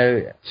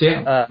 Here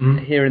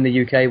in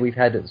the UK, we've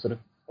had sort of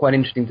quite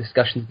interesting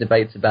discussions,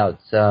 debates about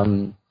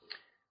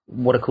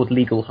what are called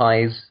legal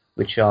highs,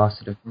 which are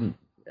sort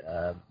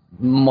of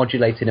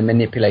modulated and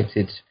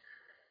manipulated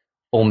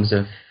forms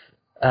of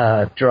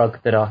drug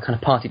that are kind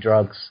of party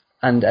drugs.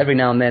 And every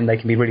now and then they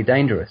can be really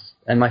dangerous.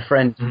 And my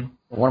friend,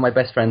 one of my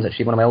best friends,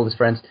 actually, one of my oldest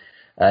friends,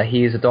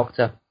 he is a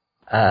doctor,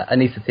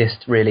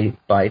 anaesthetist really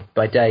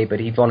by day, but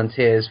he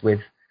volunteers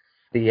with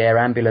the air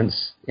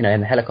ambulance, in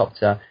the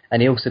helicopter,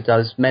 and he also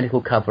does medical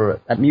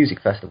cover at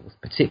music festivals,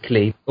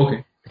 particularly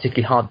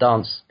hard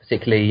dance,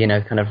 particularly,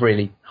 kind of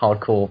really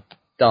hardcore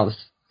dance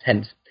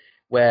tent,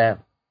 where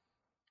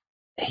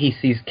he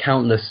sees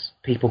countless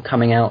people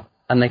coming out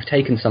and they've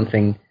taken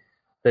something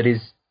that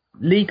is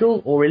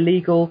legal or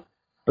illegal,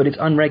 but it's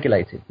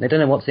unregulated. They don't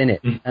know what's in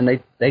it, and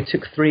they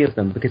took 3 of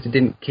them because it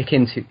didn't kick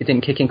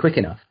in quick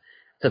enough.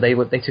 So they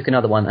took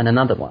another one,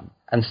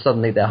 and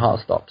suddenly their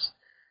heart stops.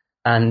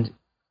 And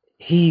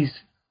he's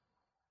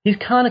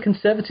kind of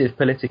conservative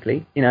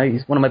politically.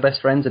 He's one of my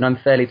best friends, and I'm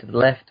fairly to the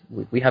left.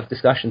 We have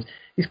discussions.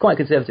 He's quite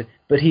conservative,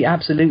 but he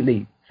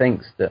absolutely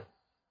thinks that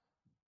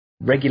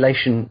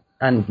regulation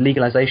and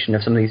legalization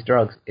of some of these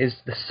drugs is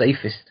the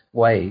safest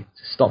way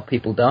to stop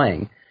people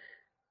dying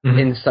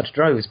in such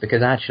droves,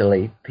 because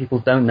actually people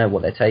don't know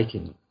what they're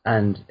taking,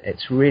 and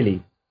it's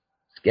really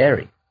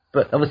scary.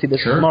 But obviously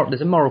there's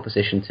a moral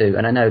position too,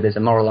 and I know there's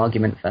a moral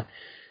argument for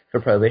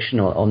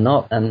prohibition or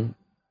not, and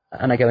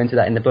I go into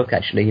that in the book,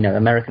 actually,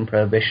 American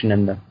prohibition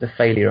and the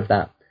failure of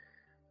that.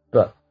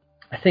 But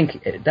I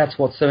think that's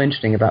what's so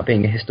interesting about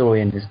being a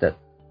historian, is that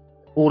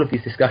all of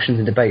these discussions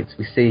and debates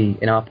we see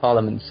in our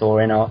parliaments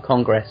or in our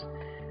Congress,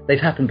 they've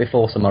happened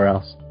before somewhere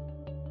else.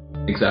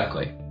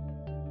 Exactly.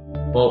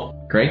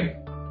 Well, great.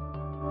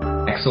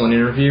 Excellent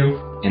interview,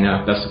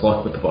 and best of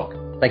luck with the book.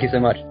 Thank you so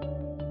much.